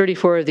 and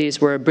 34 of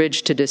these were a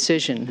bridge to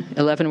decision.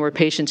 11 were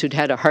patients who'd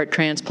had a heart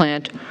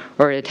transplant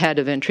or had had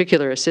a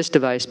ventricular assist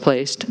device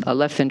placed, a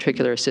left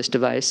ventricular assist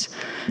device,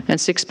 and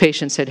 6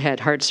 patients had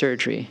had heart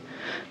surgery.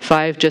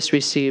 5 just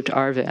received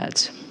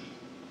RVADs.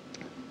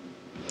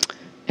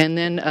 And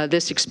then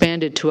this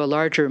expanded to a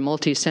larger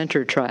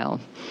multi-center trial,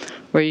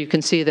 where you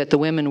can see that the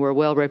women were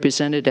well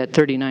represented at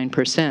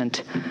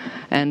 39%.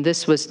 And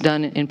this was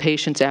done in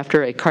patients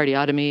after a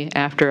cardiotomy,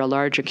 after a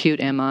large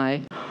acute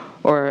MI,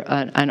 or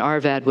an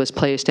RVAD was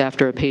placed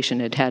after a patient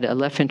had had a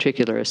left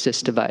ventricular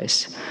assist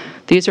device.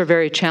 These are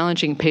very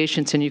challenging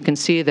patients, and you can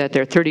see that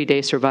their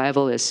 30-day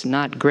survival is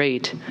not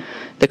great.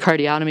 The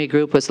cardiotomy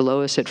group was the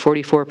lowest at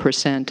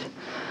 44%.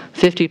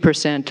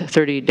 50%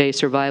 30-day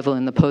survival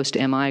in the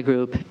post-MI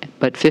group,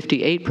 but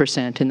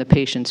 58% in the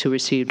patients who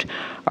received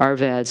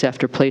RVADs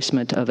after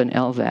placement of an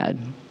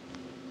LVAD.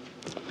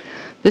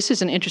 This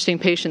is an interesting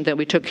patient that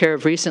we took care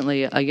of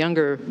recently, a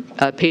younger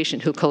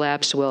patient who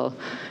collapsed while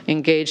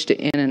engaged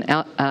in an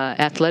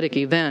athletic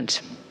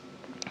event.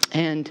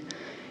 And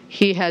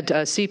he had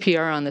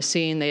CPR on the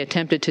scene. They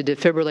attempted to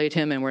defibrillate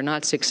him and were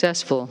not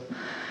successful.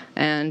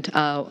 And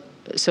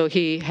so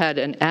he had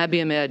an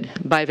Abiomed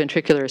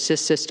biventricular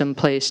assist system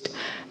placed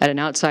at an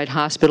outside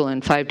hospital,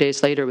 and 5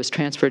 days later was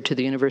transferred to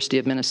the University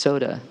of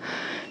Minnesota.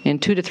 In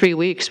 2 to 3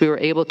 weeks, we were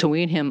able to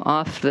wean him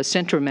off the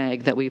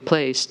centromag that we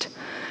placed,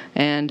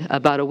 And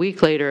about a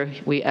week later,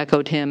 we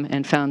echoed him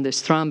and found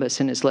this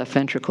thrombus in his left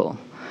ventricle.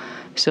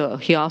 So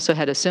he also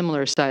had a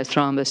similar size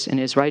thrombus in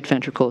his right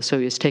ventricle, so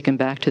he was taken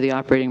back to the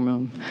operating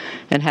room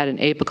and had an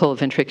apical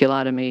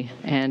ventriculotomy,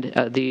 and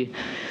the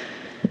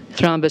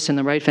thrombus in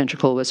the right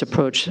ventricle was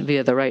approached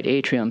via the right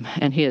atrium,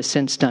 and he has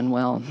since done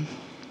well.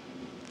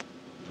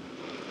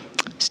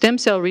 Stem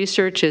cell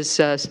research is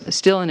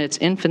still in its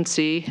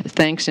infancy,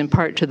 thanks in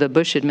part to the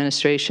Bush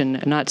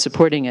administration not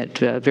supporting it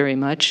very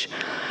much.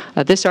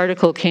 This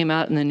article came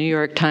out in the New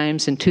York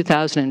Times in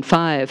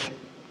 2005,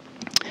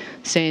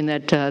 saying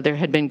that there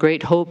had been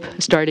great hope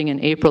starting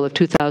in April of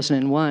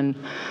 2001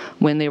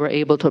 when they were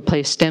able to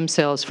place stem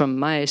cells from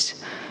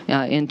mice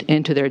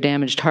into their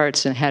damaged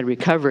hearts and had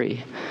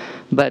recovery.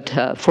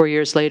 But 4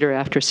 years later,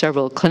 after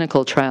several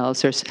clinical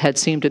trials, there had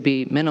seemed to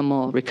be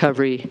minimal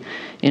recovery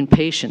in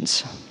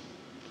patients.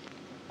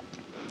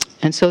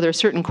 And so there are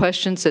certain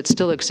questions that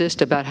still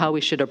exist about how we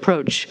should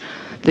approach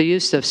the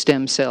use of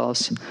stem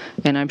cells.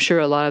 And I'm sure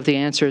a lot of the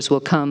answers will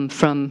come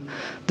from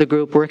the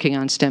group working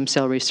on stem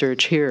cell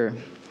research here.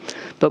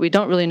 But we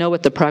don't really know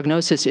what the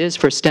prognosis is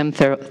for stem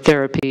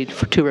therapy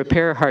to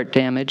repair heart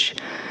damage.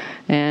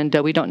 And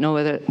we don't know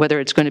whether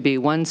it's going to be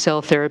one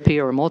cell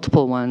therapy or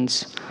multiple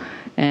ones.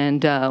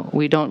 And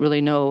we don't really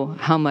know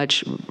how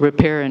much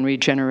repair and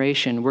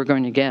regeneration we're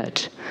going to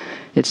get.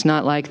 It's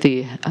not like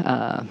the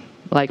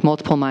like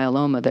multiple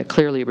myeloma that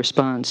clearly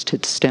responds to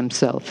stem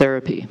cell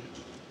therapy.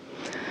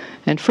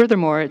 And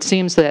furthermore, it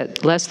seems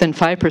that less than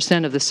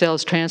 5% of the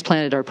cells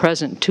transplanted are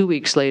present 2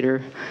 weeks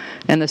later,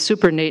 and the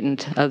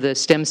supernatant of the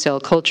stem cell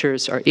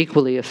cultures is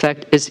equally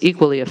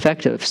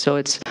effective. So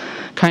it's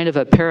kind of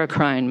a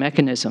paracrine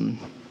mechanism.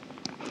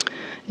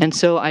 And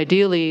so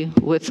ideally,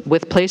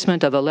 with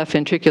placement of a left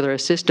ventricular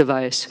assist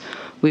device,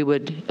 we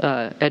would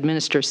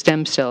administer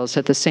stem cells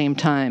at the same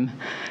time.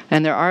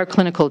 And there are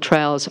clinical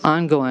trials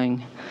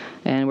ongoing,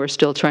 and we're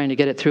still trying to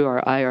get it through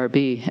our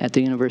IRB at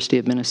the University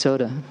of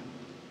Minnesota.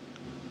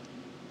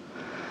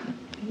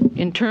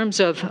 In terms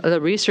of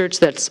the research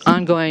that's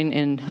ongoing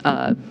in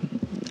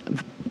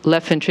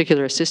left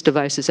ventricular assist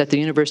devices at the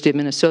University of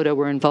Minnesota,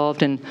 we're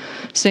involved in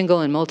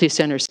single and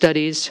multi-center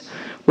studies.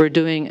 We're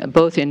doing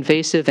both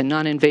invasive and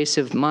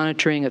non-invasive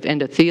monitoring of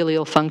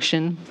endothelial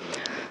function.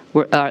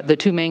 The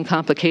two main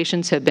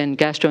complications have been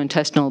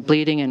gastrointestinal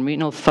bleeding and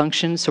renal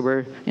function, so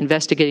we're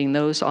investigating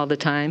those all the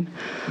time.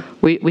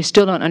 We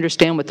still don't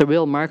understand what the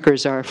real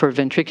markers are for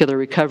ventricular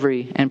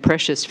recovery, and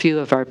precious few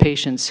of our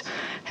patients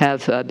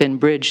have been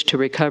bridged to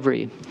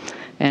recovery.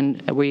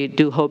 And we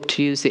do hope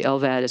to use the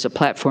LVAD as a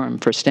platform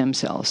for stem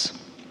cells.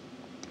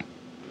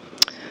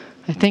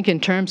 I think in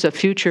terms of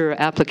future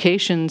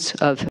applications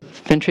of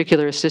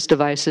ventricular assist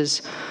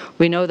devices,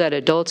 we know that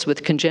adults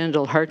with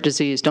congenital heart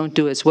disease don't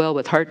do as well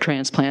with heart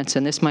transplants,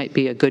 and this might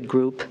be a good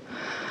group.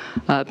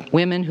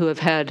 Women who have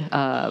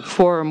had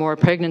 4 or more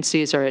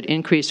pregnancies are at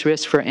increased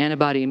risk for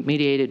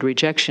antibody-mediated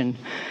rejection,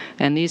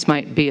 and these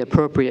might be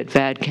appropriate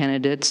VAD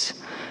candidates.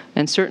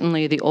 And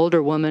certainly the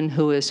older woman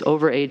who is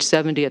over age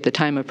 70 at the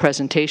time of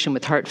presentation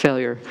with heart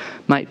failure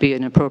might be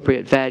an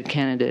appropriate VAD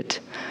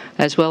candidate,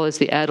 as well as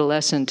the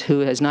adolescent who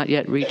has not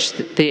yet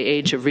reached the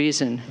age of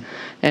reason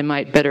and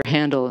might better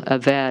handle a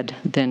VAD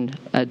than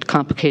a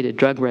complicated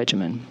drug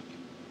regimen.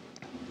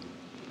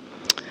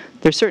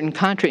 There are certain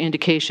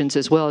contraindications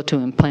as well to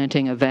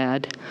implanting a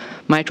VAD.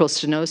 Mitral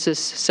stenosis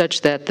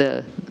such that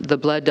the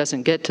blood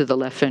doesn't get to the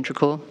left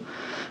ventricle,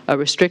 a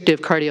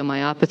restrictive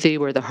cardiomyopathy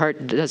where the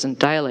heart doesn't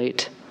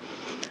dilate,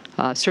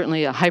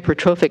 certainly a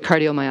hypertrophic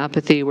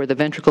cardiomyopathy where the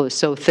ventricle is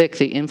so thick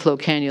the inflow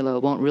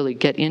cannula won't really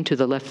get into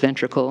the left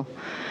ventricle,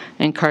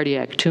 and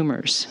cardiac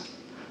tumors.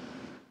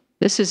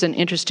 This is an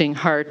interesting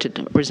heart. It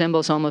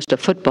resembles almost a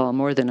football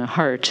more than a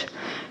heart.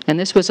 And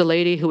this was a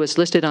lady who was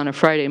listed on a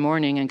Friday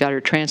morning and got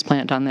her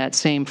transplant on that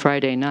same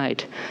Friday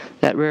night.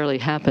 That rarely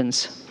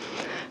happens.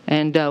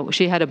 And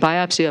she had a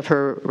biopsy of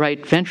her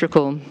right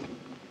ventricle,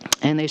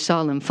 and they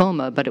saw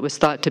lymphoma, but it was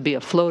thought to be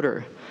a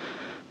floater.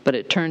 But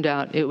it turned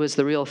out it was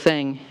the real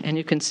thing. And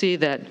you can see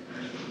that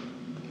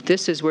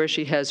this is where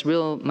she has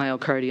real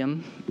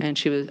myocardium, and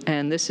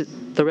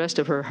the rest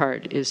of her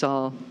heart is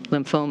all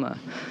lymphoma.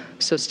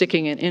 So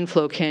sticking an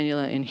inflow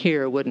cannula in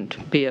here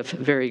wouldn't be of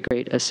very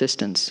great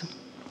assistance.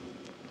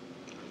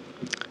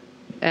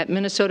 At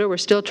Minnesota, we're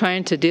still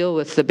trying to deal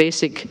with the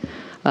basic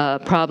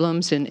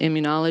problems in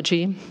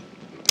immunology.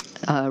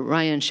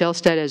 Ryan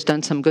Shellstead has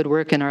done some good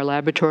work in our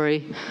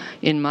laboratory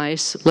in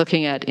mice,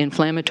 looking at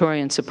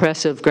inflammatory and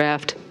suppressive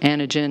graft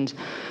antigen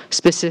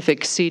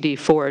specific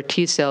CD4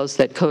 T cells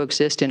that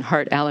coexist in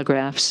heart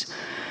allografts.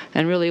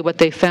 And really what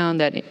they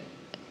found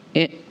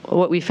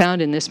what we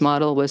found in this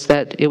model was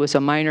that it was a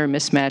minor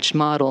mismatched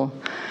model,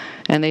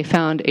 and they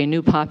found a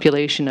new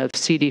population of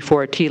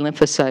CD4 T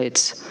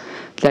lymphocytes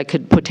that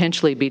could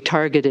potentially be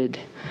targeted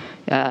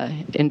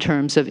in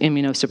terms of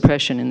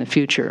immunosuppression in the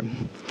future.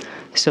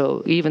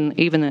 So even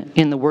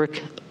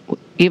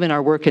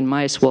our work in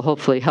mice will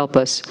hopefully help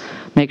us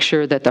make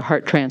sure that the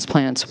heart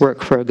transplants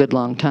work for a good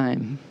long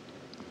time.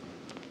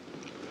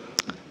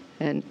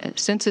 And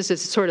since this is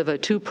sort of a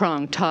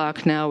two-pronged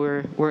talk, now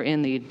we're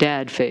in the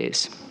dad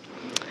phase.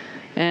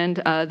 And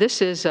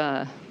this is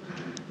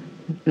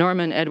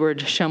Norman Edward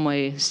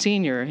Shumway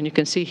Sr., and you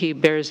can see he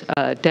bears,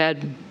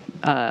 Dad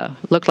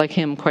looked like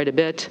him quite a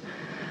bit.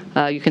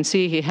 You can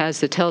see he has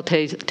the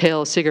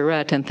telltale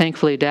cigarette, and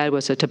thankfully Dad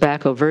was a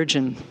tobacco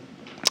virgin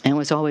and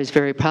was always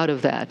very proud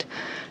of that.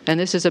 And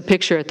this is a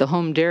picture at the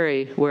home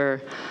dairy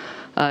where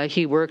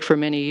he worked for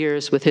many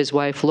years with his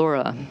wife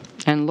Laura.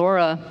 And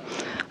Laura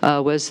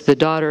was the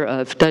daughter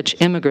of Dutch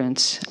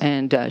immigrants,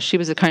 and she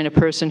was the kind of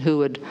person who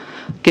would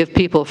give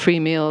people free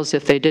meals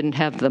if they didn't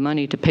have the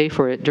money to pay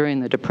for it during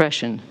the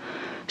Depression.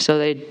 So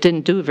they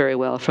didn't do very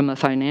well from a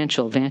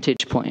financial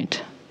vantage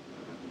point.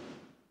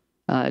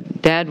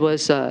 Dad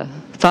was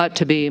thought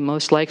to be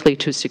most likely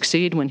to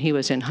succeed when he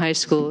was in high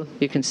school.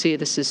 You can see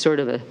this is sort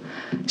of a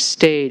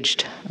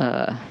staged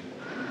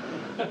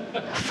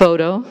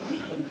photo.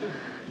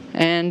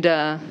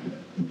 And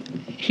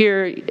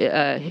here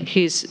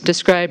he's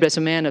described as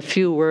a man of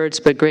few words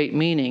but great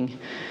meaning.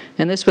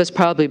 And this was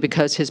probably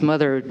because his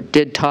mother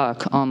did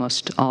talk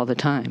almost all the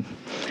time.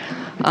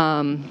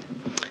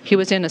 He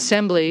was in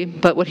assembly,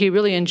 but what he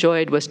really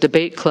enjoyed was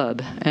debate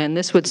club, and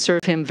this would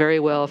serve him very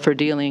well for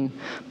dealing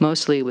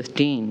mostly with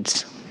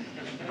deans.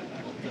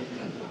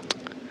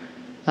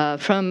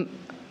 From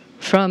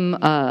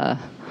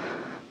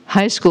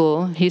high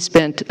school, he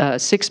spent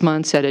 6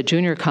 months at a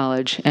junior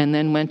college and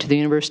then went to the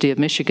University of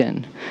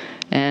Michigan.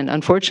 And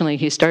unfortunately,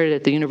 he started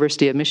at the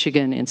University of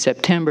Michigan in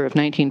September of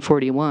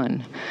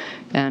 1941.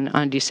 And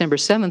on December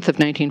 7th of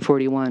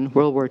 1941,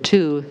 World War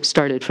II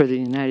started for the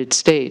United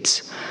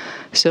States.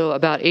 So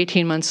about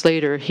 18 months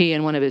later, he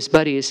and one of his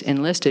buddies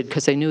enlisted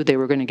because they knew they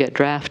were going to get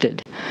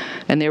drafted.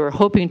 And they were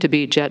hoping to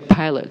be jet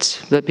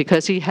pilots. But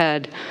because he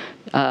had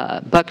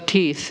buck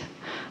teeth,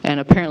 and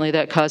apparently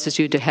that causes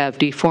you to have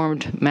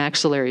deformed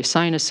maxillary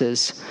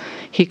sinuses,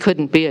 he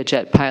couldn't be a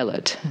jet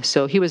pilot.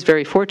 So he was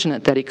very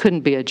fortunate that he couldn't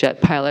be a jet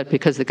pilot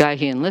because the guy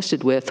he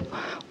enlisted with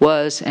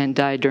was and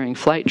died during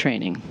flight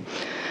training.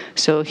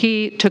 So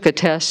he took a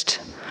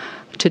test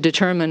to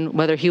determine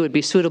whether he would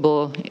be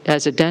suitable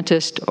as a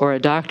dentist or a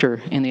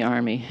doctor in the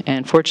Army.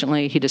 And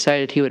fortunately, he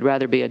decided he would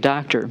rather be a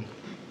doctor.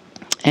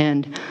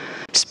 And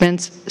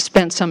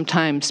spent some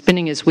time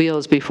spinning his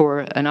wheels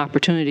before an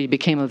opportunity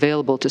became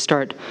available to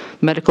start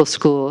medical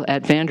school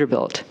at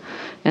Vanderbilt.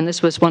 And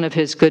this was one of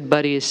his good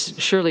buddies,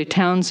 Shirley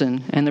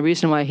Townsend, and the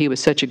reason why he was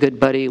such a good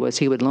buddy was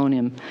he would loan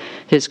him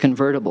his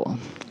convertible.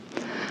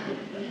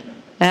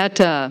 At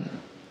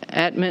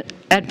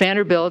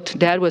Vanderbilt,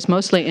 Dad was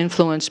mostly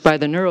influenced by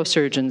the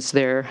neurosurgeons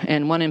there,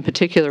 and one in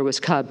particular was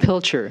Cobb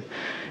Pilcher.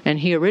 And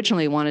he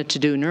originally wanted to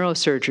do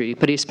neurosurgery,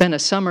 but he spent a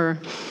summer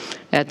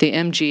at the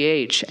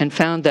MGH and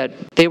found that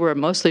they were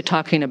mostly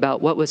talking about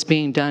what was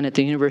being done at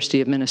the University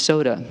of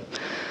Minnesota.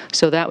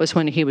 So that was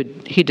when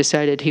he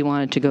decided he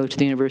wanted to go to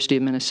the University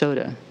of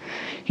Minnesota.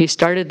 He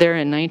started there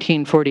in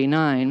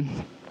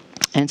 1949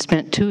 and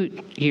spent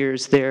 2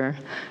 years there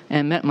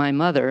and met my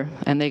mother,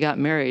 and they got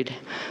married.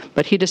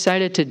 But he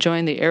decided to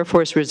join the Air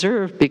Force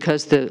Reserve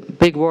because the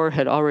big war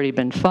had already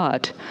been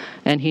fought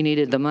and he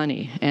needed the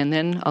money. And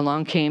then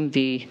along came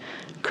the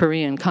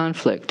Korean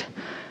conflict.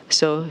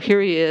 So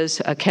here he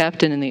is, a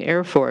captain in the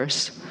Air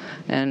Force,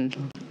 and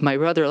my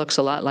brother looks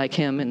a lot like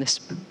him in this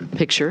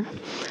picture.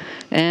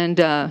 And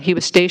he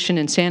was stationed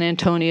in San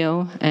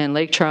Antonio and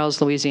Lake Charles,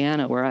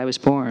 Louisiana, where I was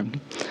born.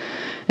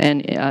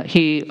 And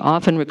he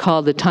often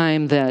recalled the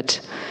time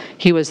that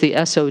he was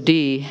the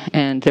SOD,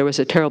 and there was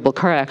a terrible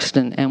car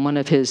accident, and one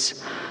of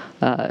his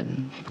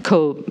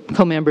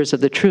co-members of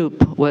the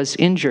troop was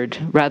injured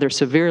rather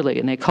severely,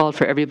 and they called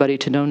for everybody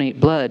to donate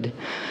blood.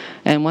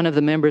 And one of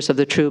the members of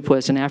the troop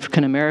was an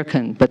African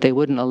American, but they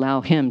wouldn't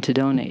allow him to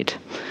donate.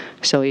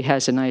 So he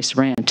has a nice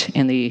rant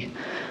in the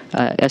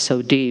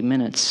SOD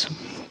minutes.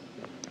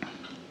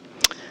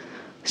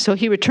 So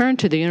he returned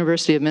to the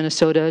University of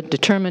Minnesota,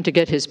 determined to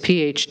get his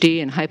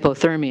PhD in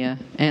hypothermia,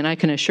 and I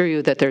can assure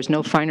you that there's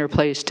no finer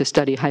place to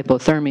study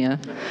hypothermia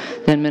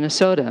than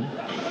Minnesota.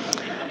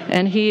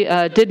 And he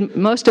did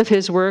most of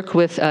his work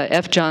with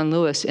F. John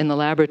Lewis in the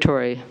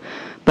laboratory,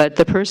 but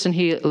the person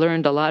he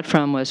learned a lot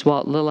from was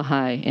Walt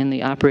Lillehei in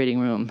the operating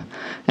room.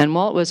 And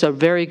Walt was a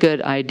very good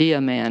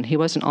idea man. He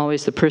wasn't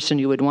always the person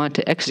you would want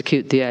to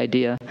execute the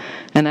idea,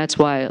 and that's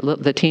why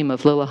the team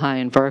of Lillehei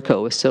and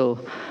Varco was so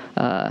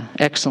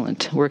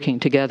excellent working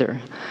together.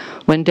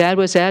 When Dad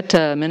was at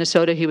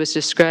Minnesota, he was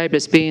described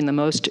as being the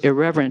most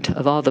irreverent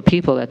of all the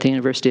people at the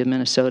University of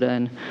Minnesota,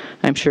 and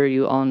I'm sure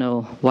you all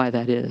know why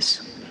that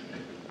is.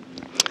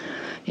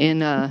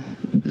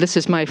 This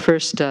is my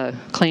first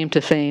claim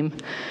to fame.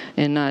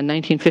 In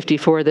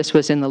 1954, this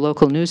was in the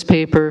local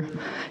newspaper.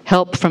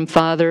 Help from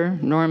father,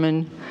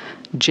 Norman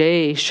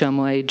J.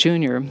 Shumway,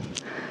 Jr.,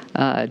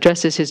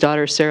 dresses his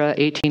daughter Sarah,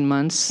 18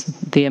 months.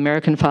 The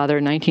American father,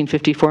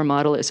 1954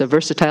 model, is a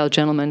versatile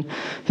gentleman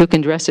who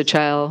can dress a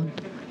child,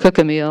 cook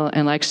a meal,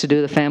 and likes to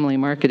do the family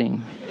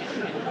marketing.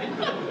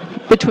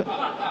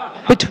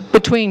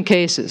 Between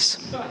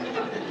cases.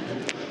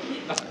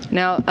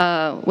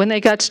 Now, when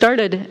they got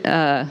started,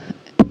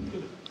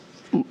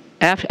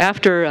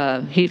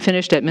 after he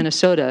finished at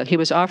Minnesota, he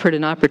was offered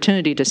an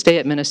opportunity to stay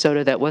at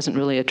Minnesota that wasn't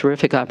really a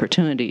terrific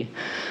opportunity.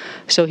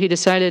 So he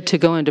decided to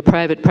go into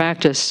private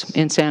practice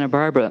in Santa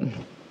Barbara.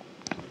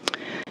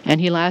 And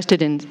he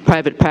lasted in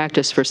private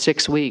practice for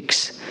 6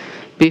 weeks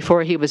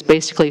before he was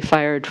basically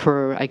fired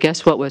for, I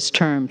guess, what was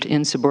termed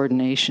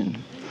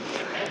insubordination.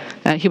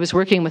 He was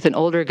working with an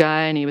older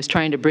guy, and he was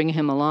trying to bring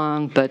him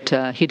along, but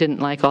he didn't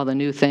like all the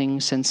new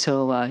things, and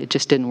so it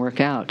just didn't work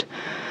out.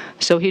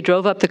 So he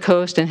drove up the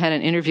coast and had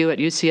an interview at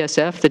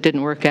UCSF that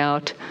didn't work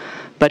out,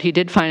 but he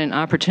did find an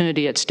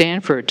opportunity at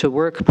Stanford to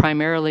work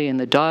primarily in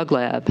the dog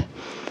lab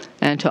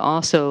and to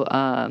also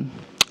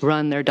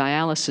run their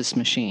dialysis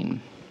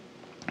machine.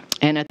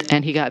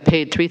 And he got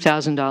paid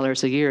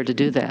 $3,000 a year to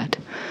do that.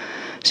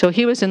 So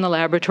he was in the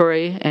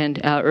laboratory and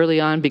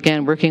early on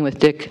began working with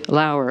Dick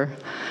Lauer.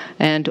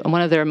 And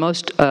one of their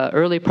most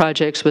early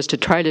projects was to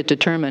try to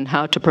determine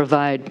how to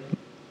provide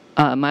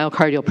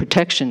myocardial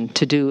protection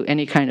to do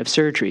any kind of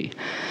surgery.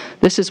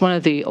 This is one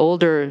of the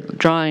older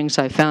drawings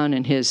I found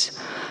in his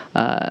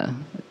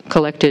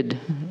collected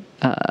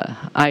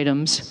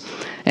items.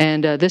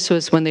 And this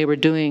was when they were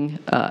doing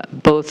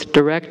both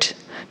direct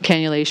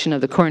cannulation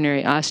of the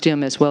coronary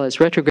ostium as well as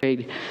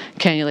retrograde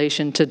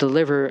cannulation to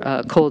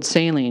deliver cold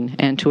saline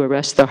and to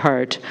arrest the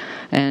heart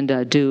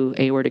and do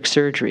aortic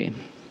surgery.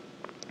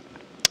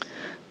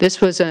 This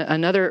was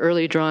another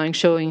early drawing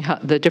showing how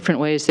the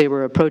different ways they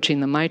were approaching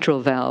the mitral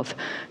valve.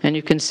 And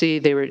you can see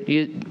they were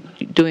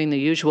doing the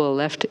usual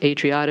left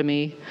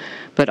atriotomy,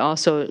 but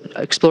also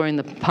exploring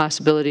the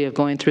possibility of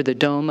going through the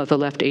dome of the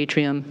left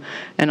atrium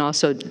and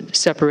also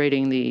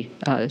separating the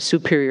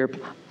superior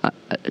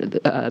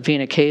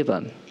vena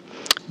cava,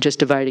 just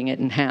dividing it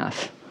in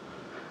half.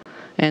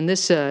 And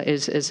this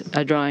is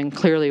a drawing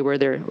clearly where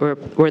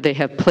they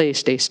have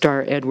placed a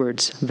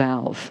Starr-Edwards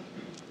valve.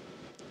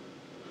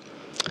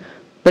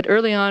 But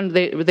early on,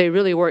 they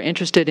really were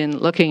interested in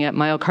looking at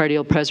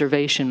myocardial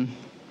preservation.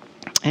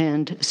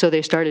 And so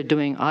they started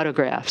doing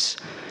autografts,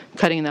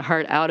 cutting the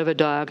heart out of a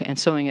dog and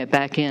sewing it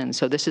back in.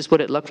 So this is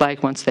what it looked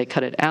like once they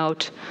cut it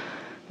out,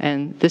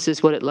 and this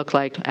is what it looked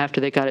like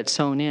after they got it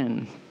sewn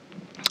in.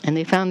 And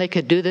they found they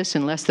could do this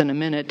in less than a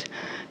minute,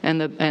 and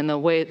the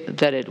way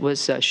that it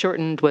was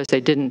shortened was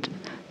they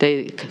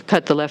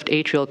cut the left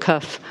atrial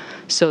cuff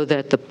so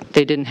that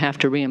they didn't have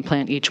to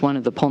reimplant each one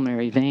of the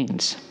pulmonary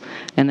veins,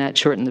 and that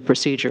shortened the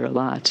procedure a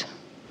lot.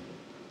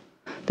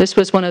 This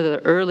was one of the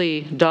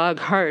early dog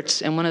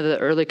hearts, and one of the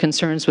early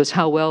concerns was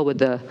how well would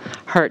the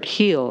heart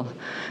heal,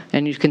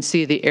 and you can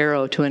see the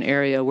arrow to an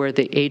area where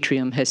the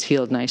atrium has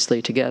healed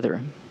nicely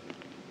together.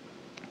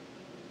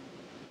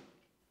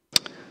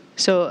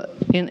 So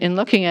in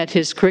looking at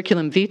his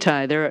curriculum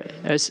vitae, there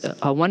is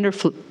a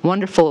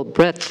wonderful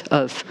breadth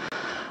of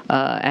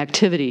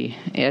activity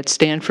at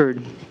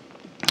Stanford.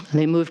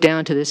 They moved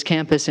down to this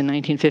campus in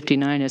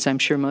 1959, as I'm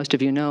sure most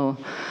of you know.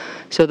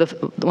 So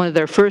one of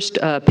their first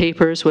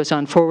papers was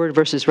on forward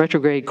versus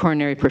retrograde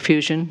coronary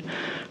perfusion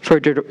for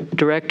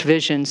direct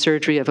vision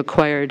surgery of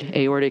acquired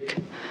aortic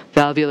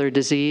valvular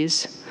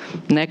disease.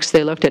 Next,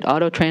 they looked at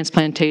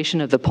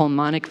auto-transplantation of the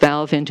pulmonic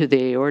valve into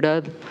the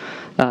aorta,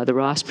 the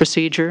Ross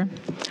procedure.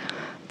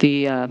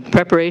 The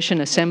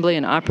preparation, assembly,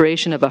 and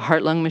operation of a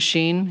heart-lung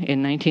machine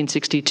in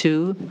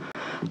 1962.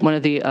 One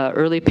of the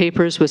early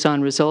papers was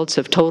on results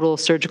of total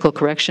surgical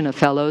correction of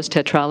Fallot's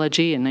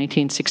tetralogy in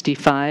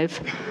 1965.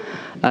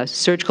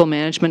 Surgical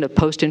management of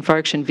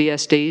post-infarction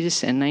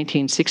VSDs in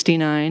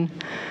 1969,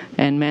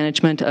 and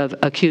management of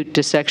acute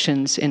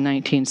dissections in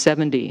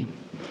 1970.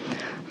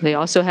 They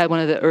also had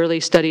one of the early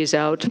studies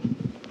out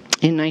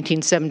in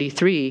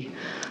 1973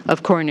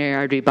 of coronary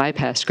artery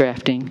bypass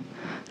grafting,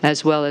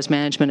 as well as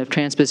management of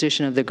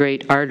transposition of the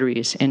great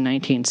arteries in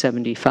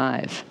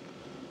 1975.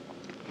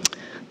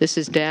 This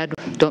is Dad,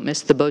 don't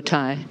miss the bow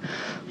tie,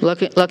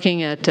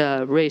 looking at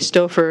Ray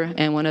Stouffer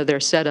and one of their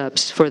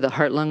setups for the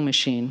heart-lung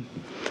machine.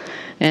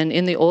 And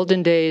in the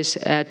olden days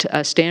at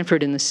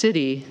Stanford in the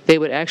city, they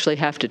would actually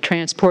have to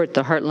transport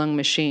the heart-lung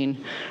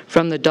machine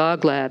from the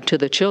dog lab to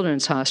the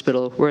children's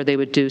hospital where they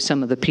would do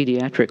some of the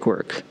pediatric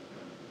work.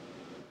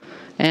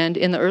 And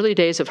in the early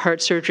days of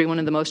heart surgery, one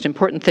of the most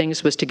important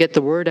things was to get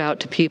the word out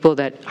to people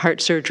that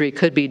heart surgery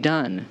could be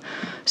done.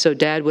 So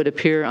Dad would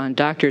appear on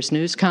Doctors'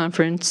 News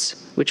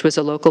Conference, which was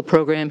a local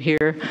program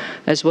here,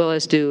 as well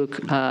as do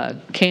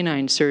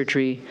canine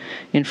surgery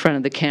in front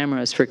of the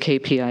cameras for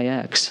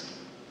KPIX.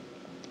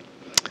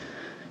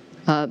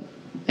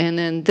 And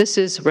then this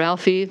is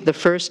Ralphie, the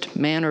first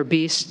man or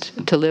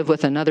beast to live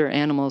with another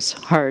animal's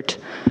heart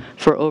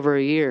for over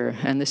a year.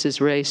 And this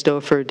is Ray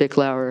Stouffer, Dick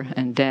Lauer,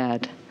 and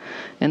Dad.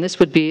 And this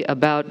would be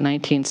about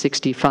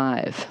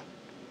 1965.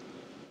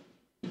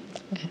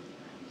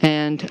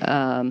 And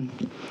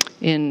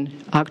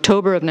in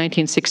October of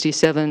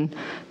 1967,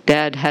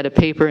 Dad had a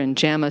paper in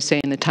JAMA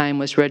saying the time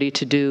was ready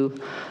to do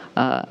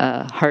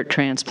a heart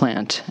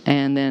transplant.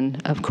 And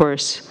then, of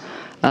course,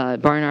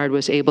 Barnard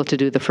was able to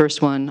do the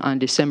first one on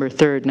December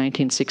 3rd,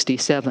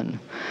 1967.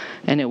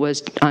 And it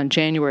was on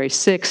January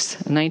 6th,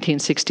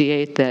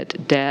 1968,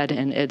 that Dad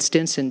and Ed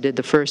Stinson did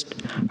the first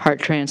heart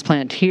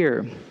transplant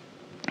here.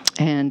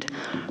 And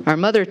our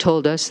mother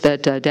told us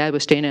that Dad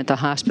was staying at the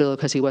hospital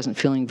because he wasn't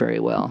feeling very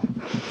well.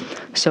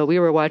 So we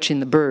were watching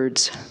the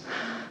birds.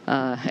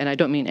 And I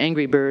don't mean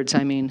Angry Birds,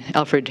 I mean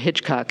Alfred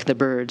Hitchcock, The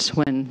Birds,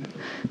 when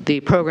the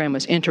program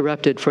was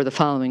interrupted for the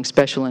following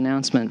special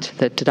announcement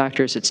that the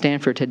doctors at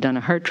Stanford had done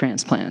a heart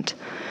transplant.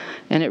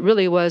 And it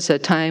really was a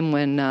time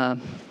when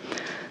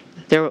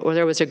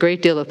there was a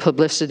great deal of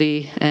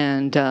publicity,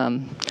 and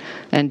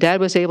Dad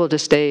was able to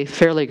stay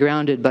fairly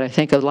grounded, but I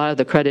think a lot of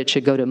the credit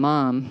should go to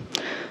Mom,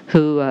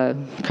 who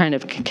kind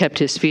of kept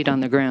his feet on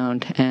the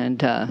ground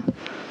and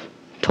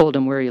told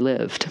him where he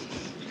lived.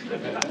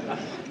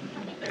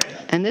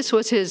 And this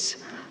was his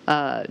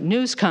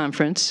news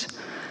conference,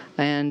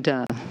 and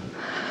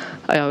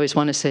I always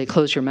want to say,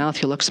 close your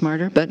mouth, you look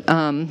smarter, but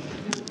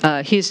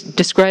he's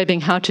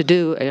describing how to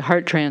do a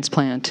heart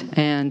transplant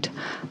and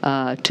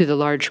to the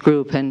large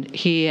group, and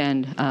he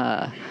and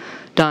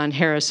Don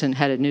Harrison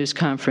had a news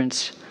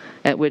conference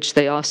at which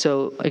they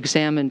also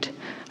examined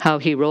how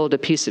he rolled a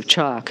piece of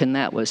chalk, and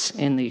that was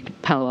in the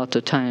Palo Alto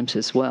Times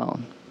as well.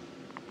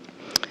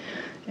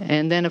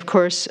 And then, of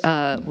course,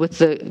 with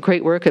the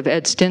great work of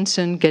Ed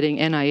Stinson getting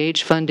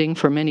NIH funding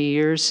for many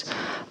years,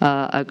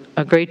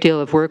 a great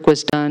deal of work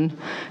was done.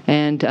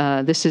 And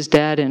this is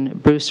Dad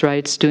and Bruce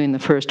Wrights doing the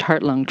first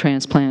heart-lung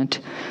transplant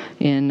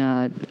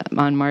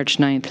on March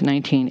 9th,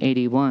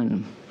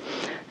 1981,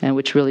 and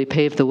which really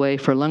paved the way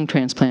for lung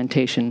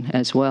transplantation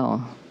as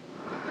well.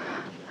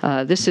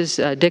 This is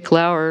Dick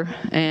Lauer,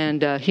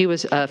 and he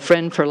was a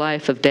friend for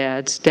life of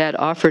Dad's. Dad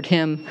offered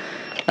him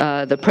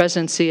the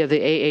presidency of the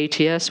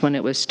AATS when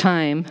it was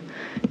time,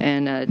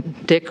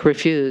 and Dick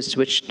refused,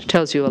 which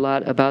tells you a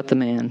lot about the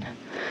man.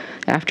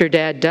 After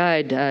Dad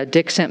died,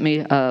 Dick sent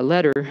me a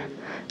letter,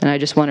 and I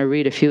just want to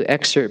read a few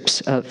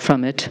excerpts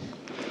from it.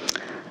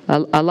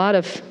 A lot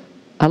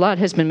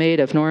has been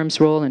made of Norm's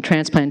role in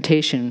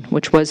transplantation,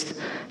 which was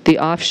the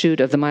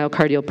offshoot of the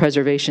myocardial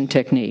preservation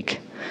technique.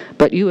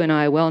 But you and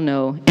I well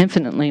know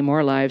infinitely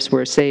more lives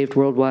were saved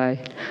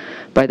worldwide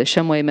by the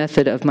Shumway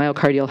method of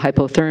myocardial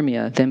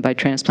hypothermia than by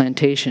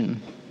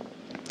transplantation.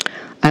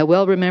 I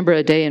well remember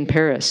a day in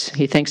Paris,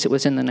 he thinks it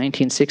was in the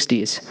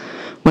 1960s,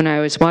 when I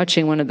was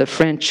watching one of the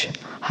French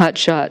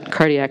hotshot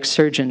cardiac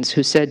surgeons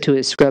who said to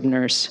his scrub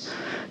nurse,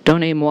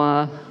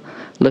 "Donnez-moi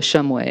le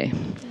Shumway."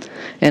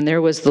 And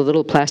there was the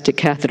little plastic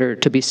catheter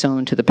to be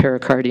sewn to the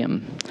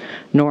pericardium.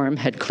 Norm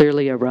had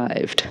clearly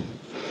arrived.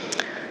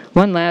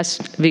 One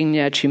last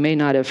vignette you may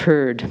not have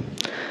heard.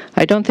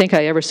 I don't think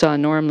I ever saw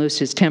Norm lose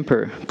his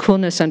temper.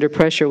 Coolness under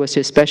pressure was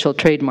his special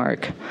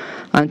trademark,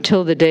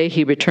 until the day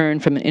he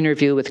returned from an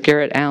interview with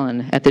Garrett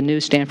Allen at the new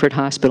Stanford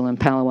Hospital in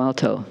Palo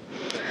Alto.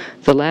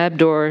 The lab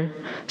door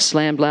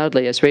slammed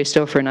loudly as Ray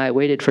Stouffer and I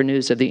waited for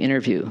news of the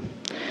interview.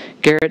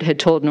 Garrett had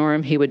told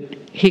Norm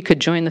he could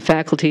join the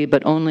faculty,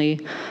 but only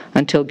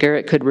until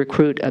Garrett could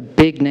recruit a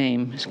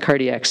big-name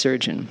cardiac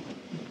surgeon.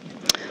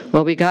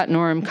 Well, we got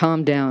Norm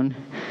calmed down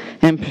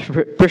and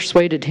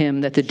persuaded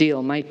him that the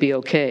deal might be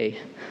okay.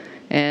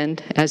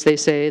 And, as they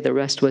say, the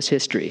rest was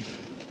history.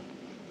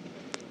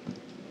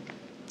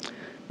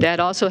 Dad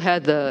also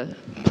had the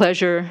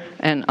pleasure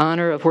and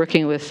honor of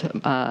working with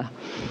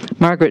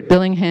Margaret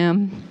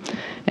Billingham,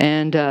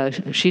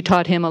 and she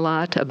taught him a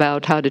lot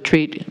about how to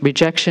treat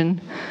rejection.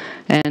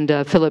 And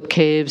Philip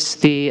Caves,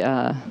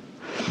 the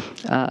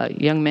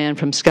young man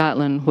from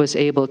Scotland, was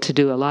able to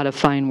do a lot of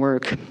fine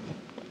work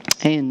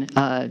in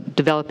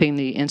developing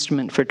the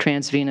instrument for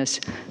transvenous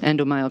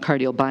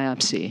endomyocardial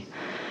biopsy.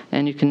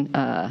 And you can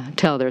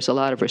tell there's a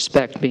lot of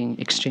respect being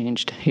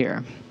exchanged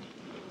here.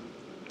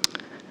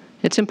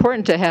 It's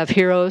important to have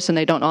heroes, and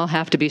they don't all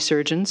have to be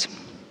surgeons.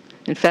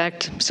 In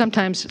fact,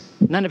 sometimes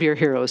none of your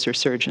heroes are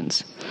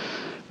surgeons.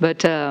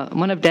 But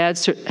one of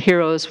Dad's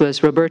heroes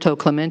was Roberto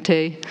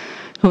Clemente,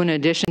 who, in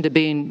addition to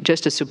being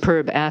just a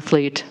superb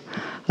athlete,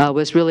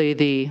 was really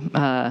the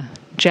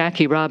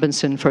Jackie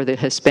Robinson for the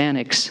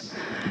Hispanics,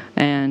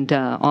 and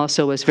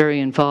also was very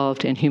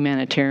involved in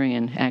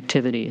humanitarian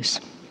activities.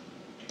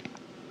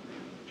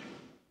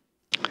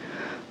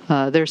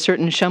 There are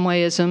certain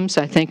Shumwayisms.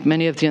 I think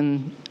many of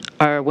them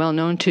are well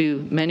known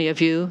to many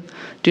of you.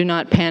 Do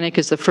not panic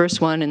is the first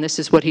one, and this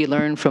is what he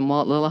learned from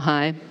Walt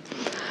Lillehei.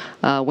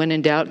 When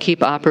in doubt,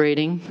 keep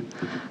operating.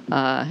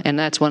 And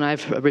that's one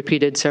I've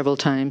repeated several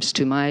times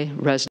to my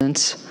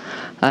residents.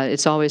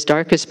 It's always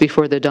darkest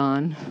before the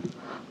dawn.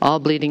 All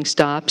bleeding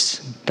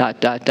stops, ...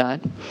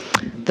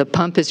 The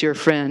pump is your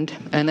friend.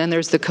 And then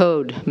there's the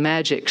code,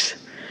 MAGICS.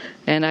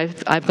 And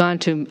I've gone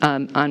to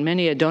on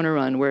many a donor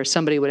run where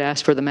somebody would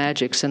ask for the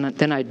MAGICS, and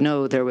then I'd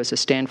know there was a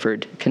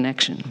Stanford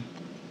connection.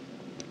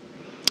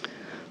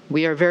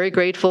 We are very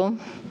grateful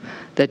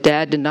that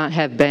Dad did not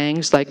have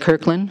bangs like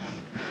Kirkland,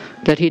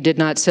 that he did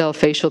not sell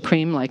facial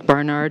cream like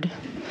Barnard.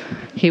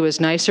 He was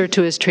nicer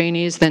to his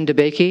trainees than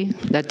DeBakey.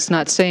 That's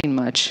not saying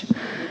much.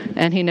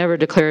 And he never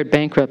declared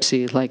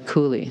bankruptcy like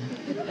Cooley.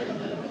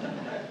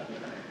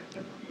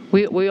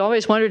 We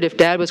always wondered if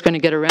Dad was going to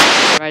get around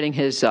to writing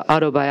his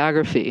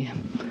autobiography.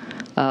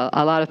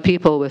 A lot of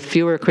people with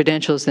fewer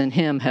credentials than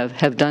him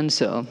have done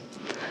so.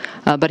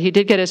 But he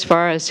did get as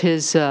far as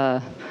his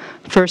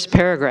first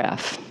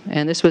paragraph,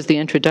 and this was the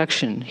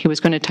introduction. He was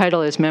going to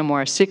title his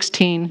memoir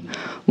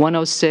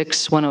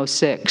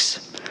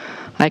 16-106-106.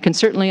 I can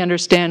certainly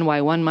understand why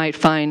one might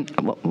consider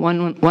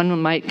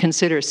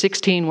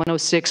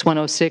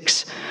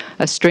 16-106-106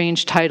 a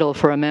strange title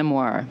for a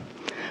memoir.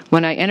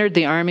 When I entered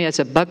the Army as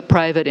a buck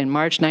private in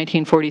March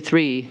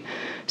 1943,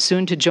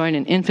 soon to join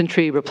an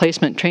infantry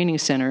replacement training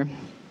center,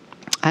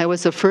 I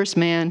was the first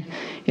man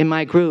in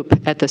my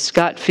group at the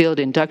Scott Field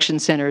Induction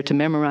Center to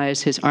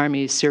memorize his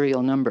Army's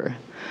serial number.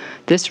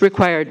 This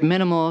required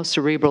minimal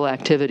cerebral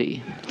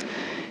activity.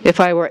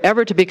 If I were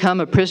ever to become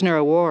a prisoner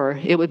of war,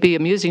 it would be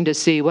amusing to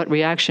see what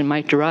reaction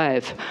might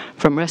derive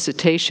from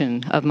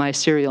recitation of my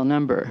serial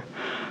number.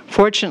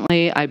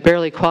 Fortunately, I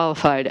barely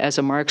qualified as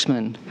a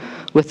marksman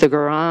with the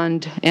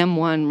Garand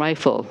M1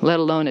 rifle, let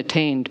alone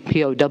attained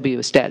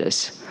POW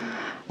status.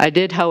 I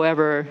did,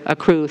 however,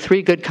 accrue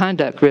 3 good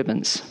conduct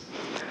ribbons.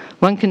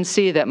 One can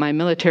see that my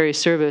military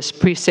service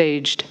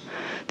presaged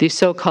the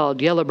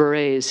so-called yellow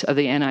berets of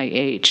the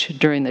NIH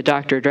during the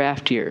doctor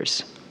draft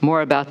years.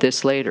 More about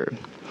this later.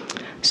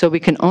 So we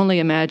can only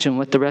imagine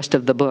what the rest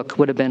of the book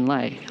would have been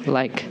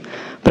like.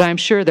 But I'm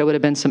sure there would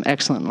have been some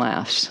excellent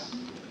laughs.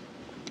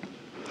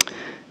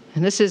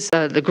 And this is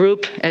the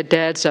group at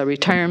Dad's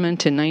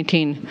retirement in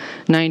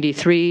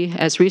 1993.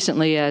 As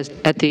recently as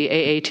at the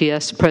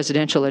AATS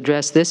presidential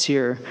address this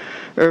year,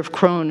 Irv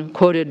Krohn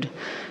quoted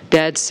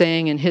Dad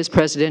saying in his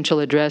presidential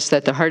address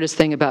that the hardest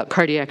thing about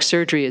cardiac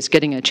surgery is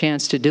getting a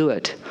chance to do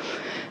it.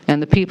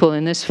 And the people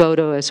in this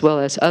photo, as well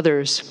as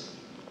others,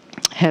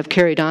 have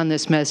carried on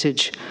this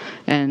message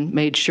and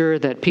made sure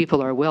that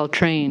people are well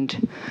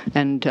trained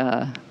and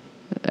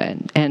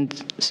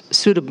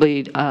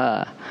suitably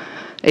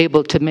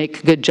able to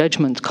make good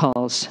judgment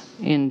calls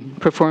in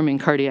performing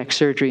cardiac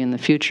surgery in the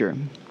future.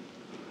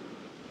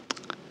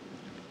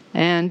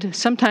 And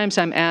sometimes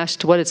I'm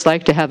asked what it's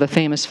like to have a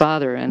famous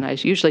father, and I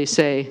usually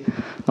say,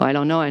 well, I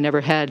don't know, I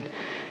never had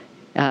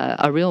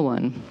a real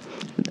one,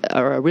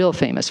 or a real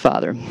famous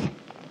father.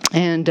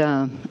 And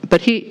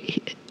but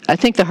I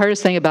think the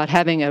hardest thing about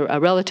having a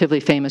relatively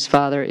famous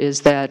father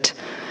is that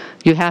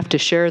you have to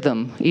share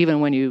them, even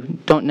when you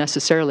don't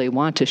necessarily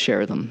want to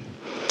share them.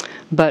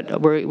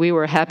 But we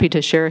were happy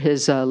to share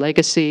his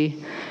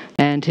legacy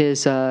and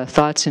his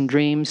thoughts and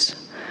dreams,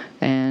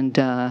 and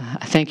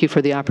thank you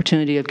for the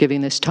opportunity of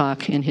giving this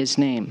talk in his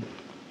name.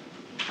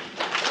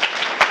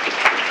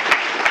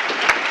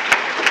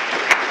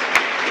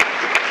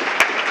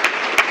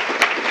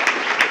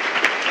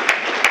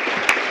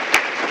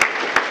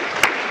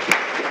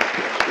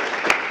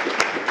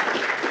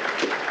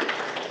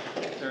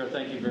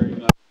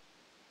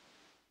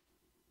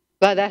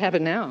 Glad that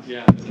happened now.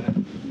 Yeah.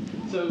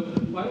 So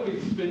why don't we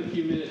spend a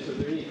few minutes? Are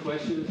there any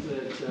questions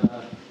that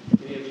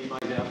any of you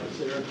might have for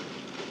Sarah?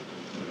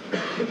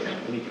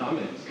 Any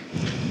comments?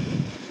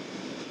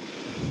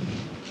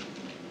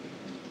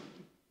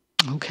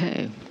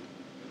 Okay.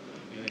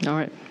 All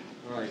right.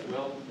 All right.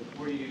 Well,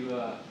 before you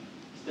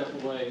step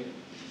away,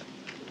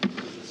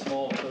 this is a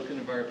small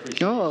token of our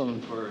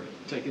appreciation for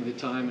taking the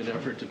time and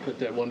effort to put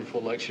that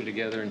wonderful lecture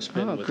together and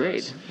spend it with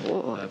us.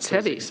 Oh, great. It's please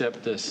heavy.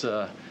 Accept this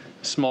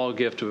small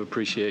gift of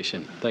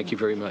appreciation. Thank you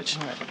very much.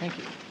 All right. Thank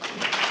you.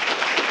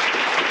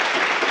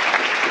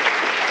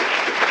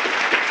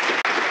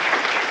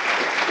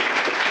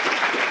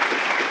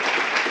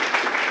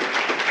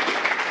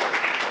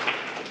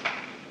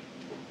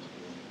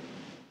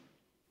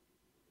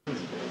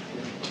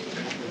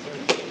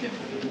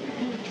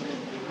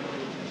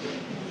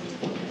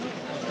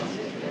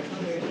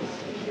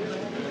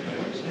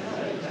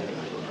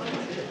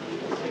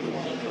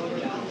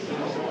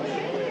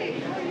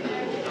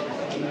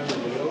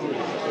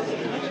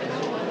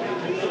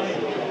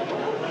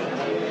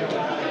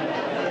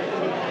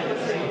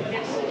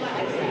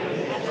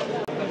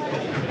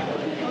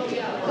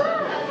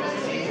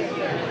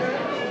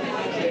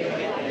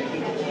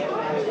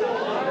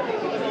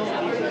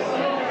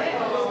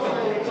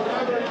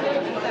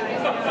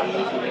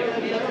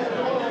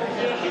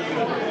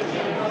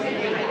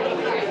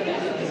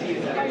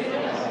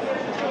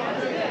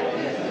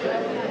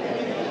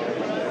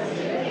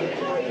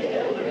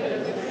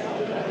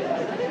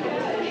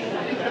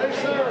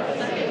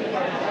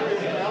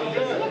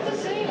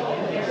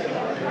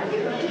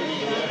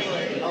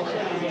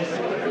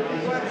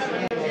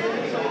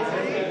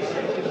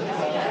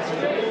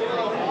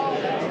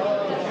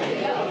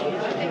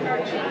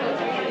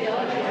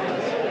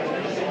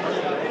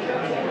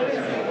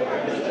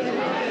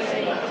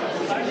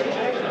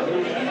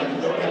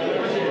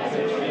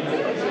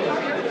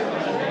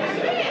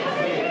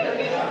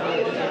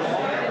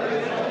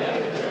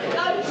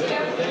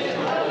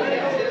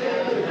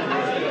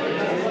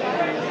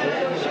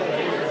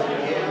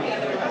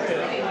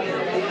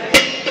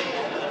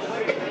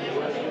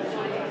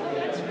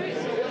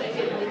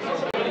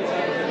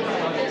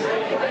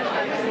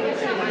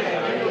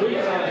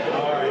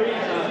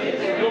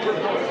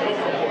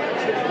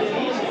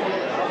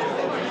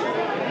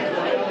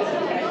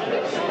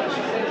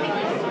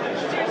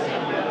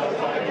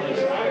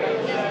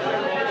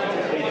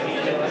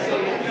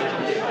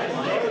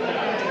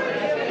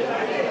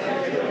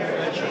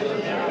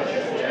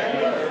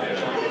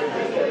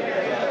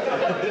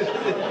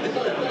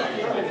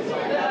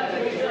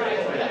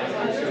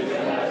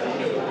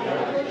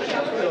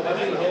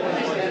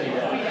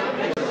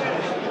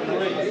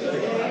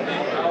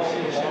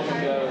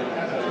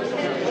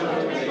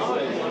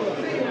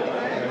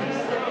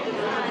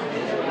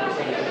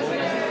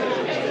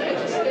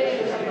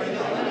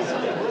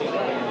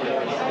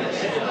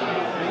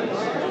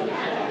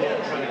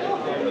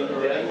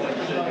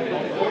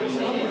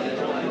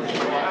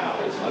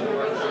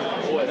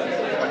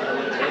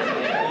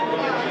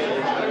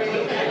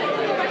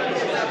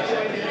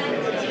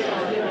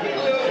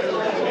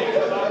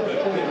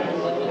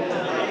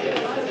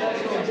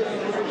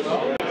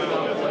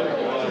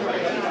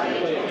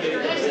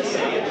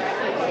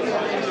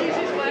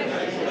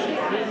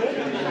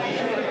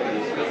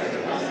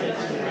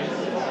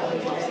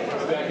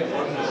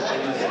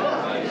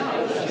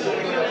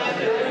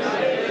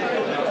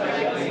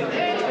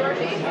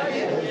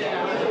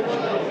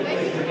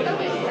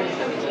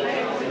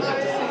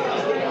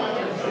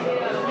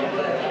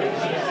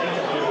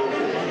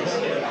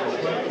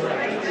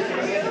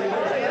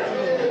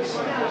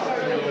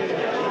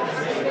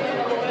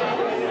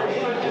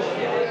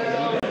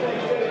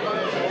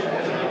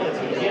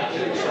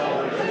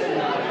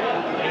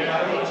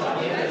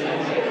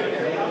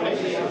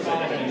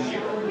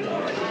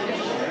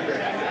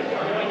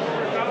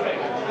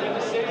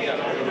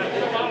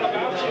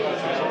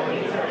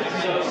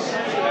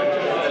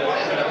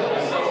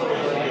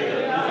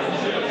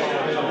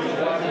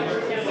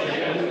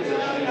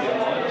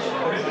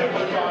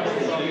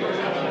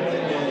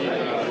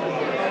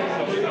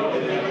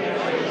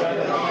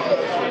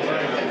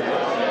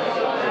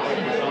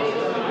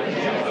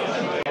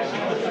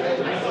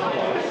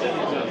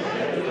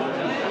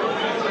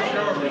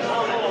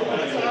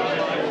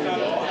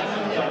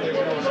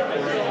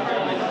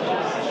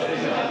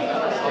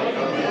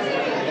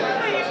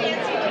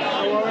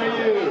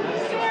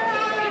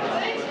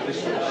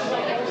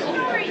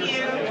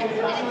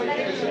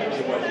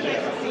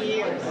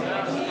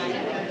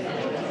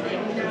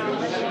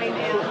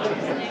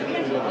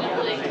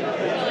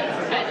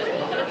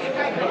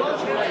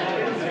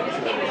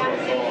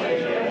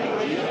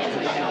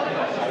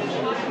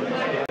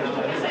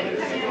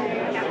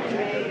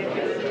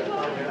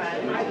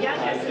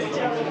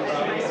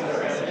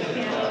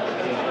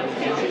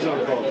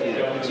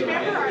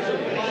 remember our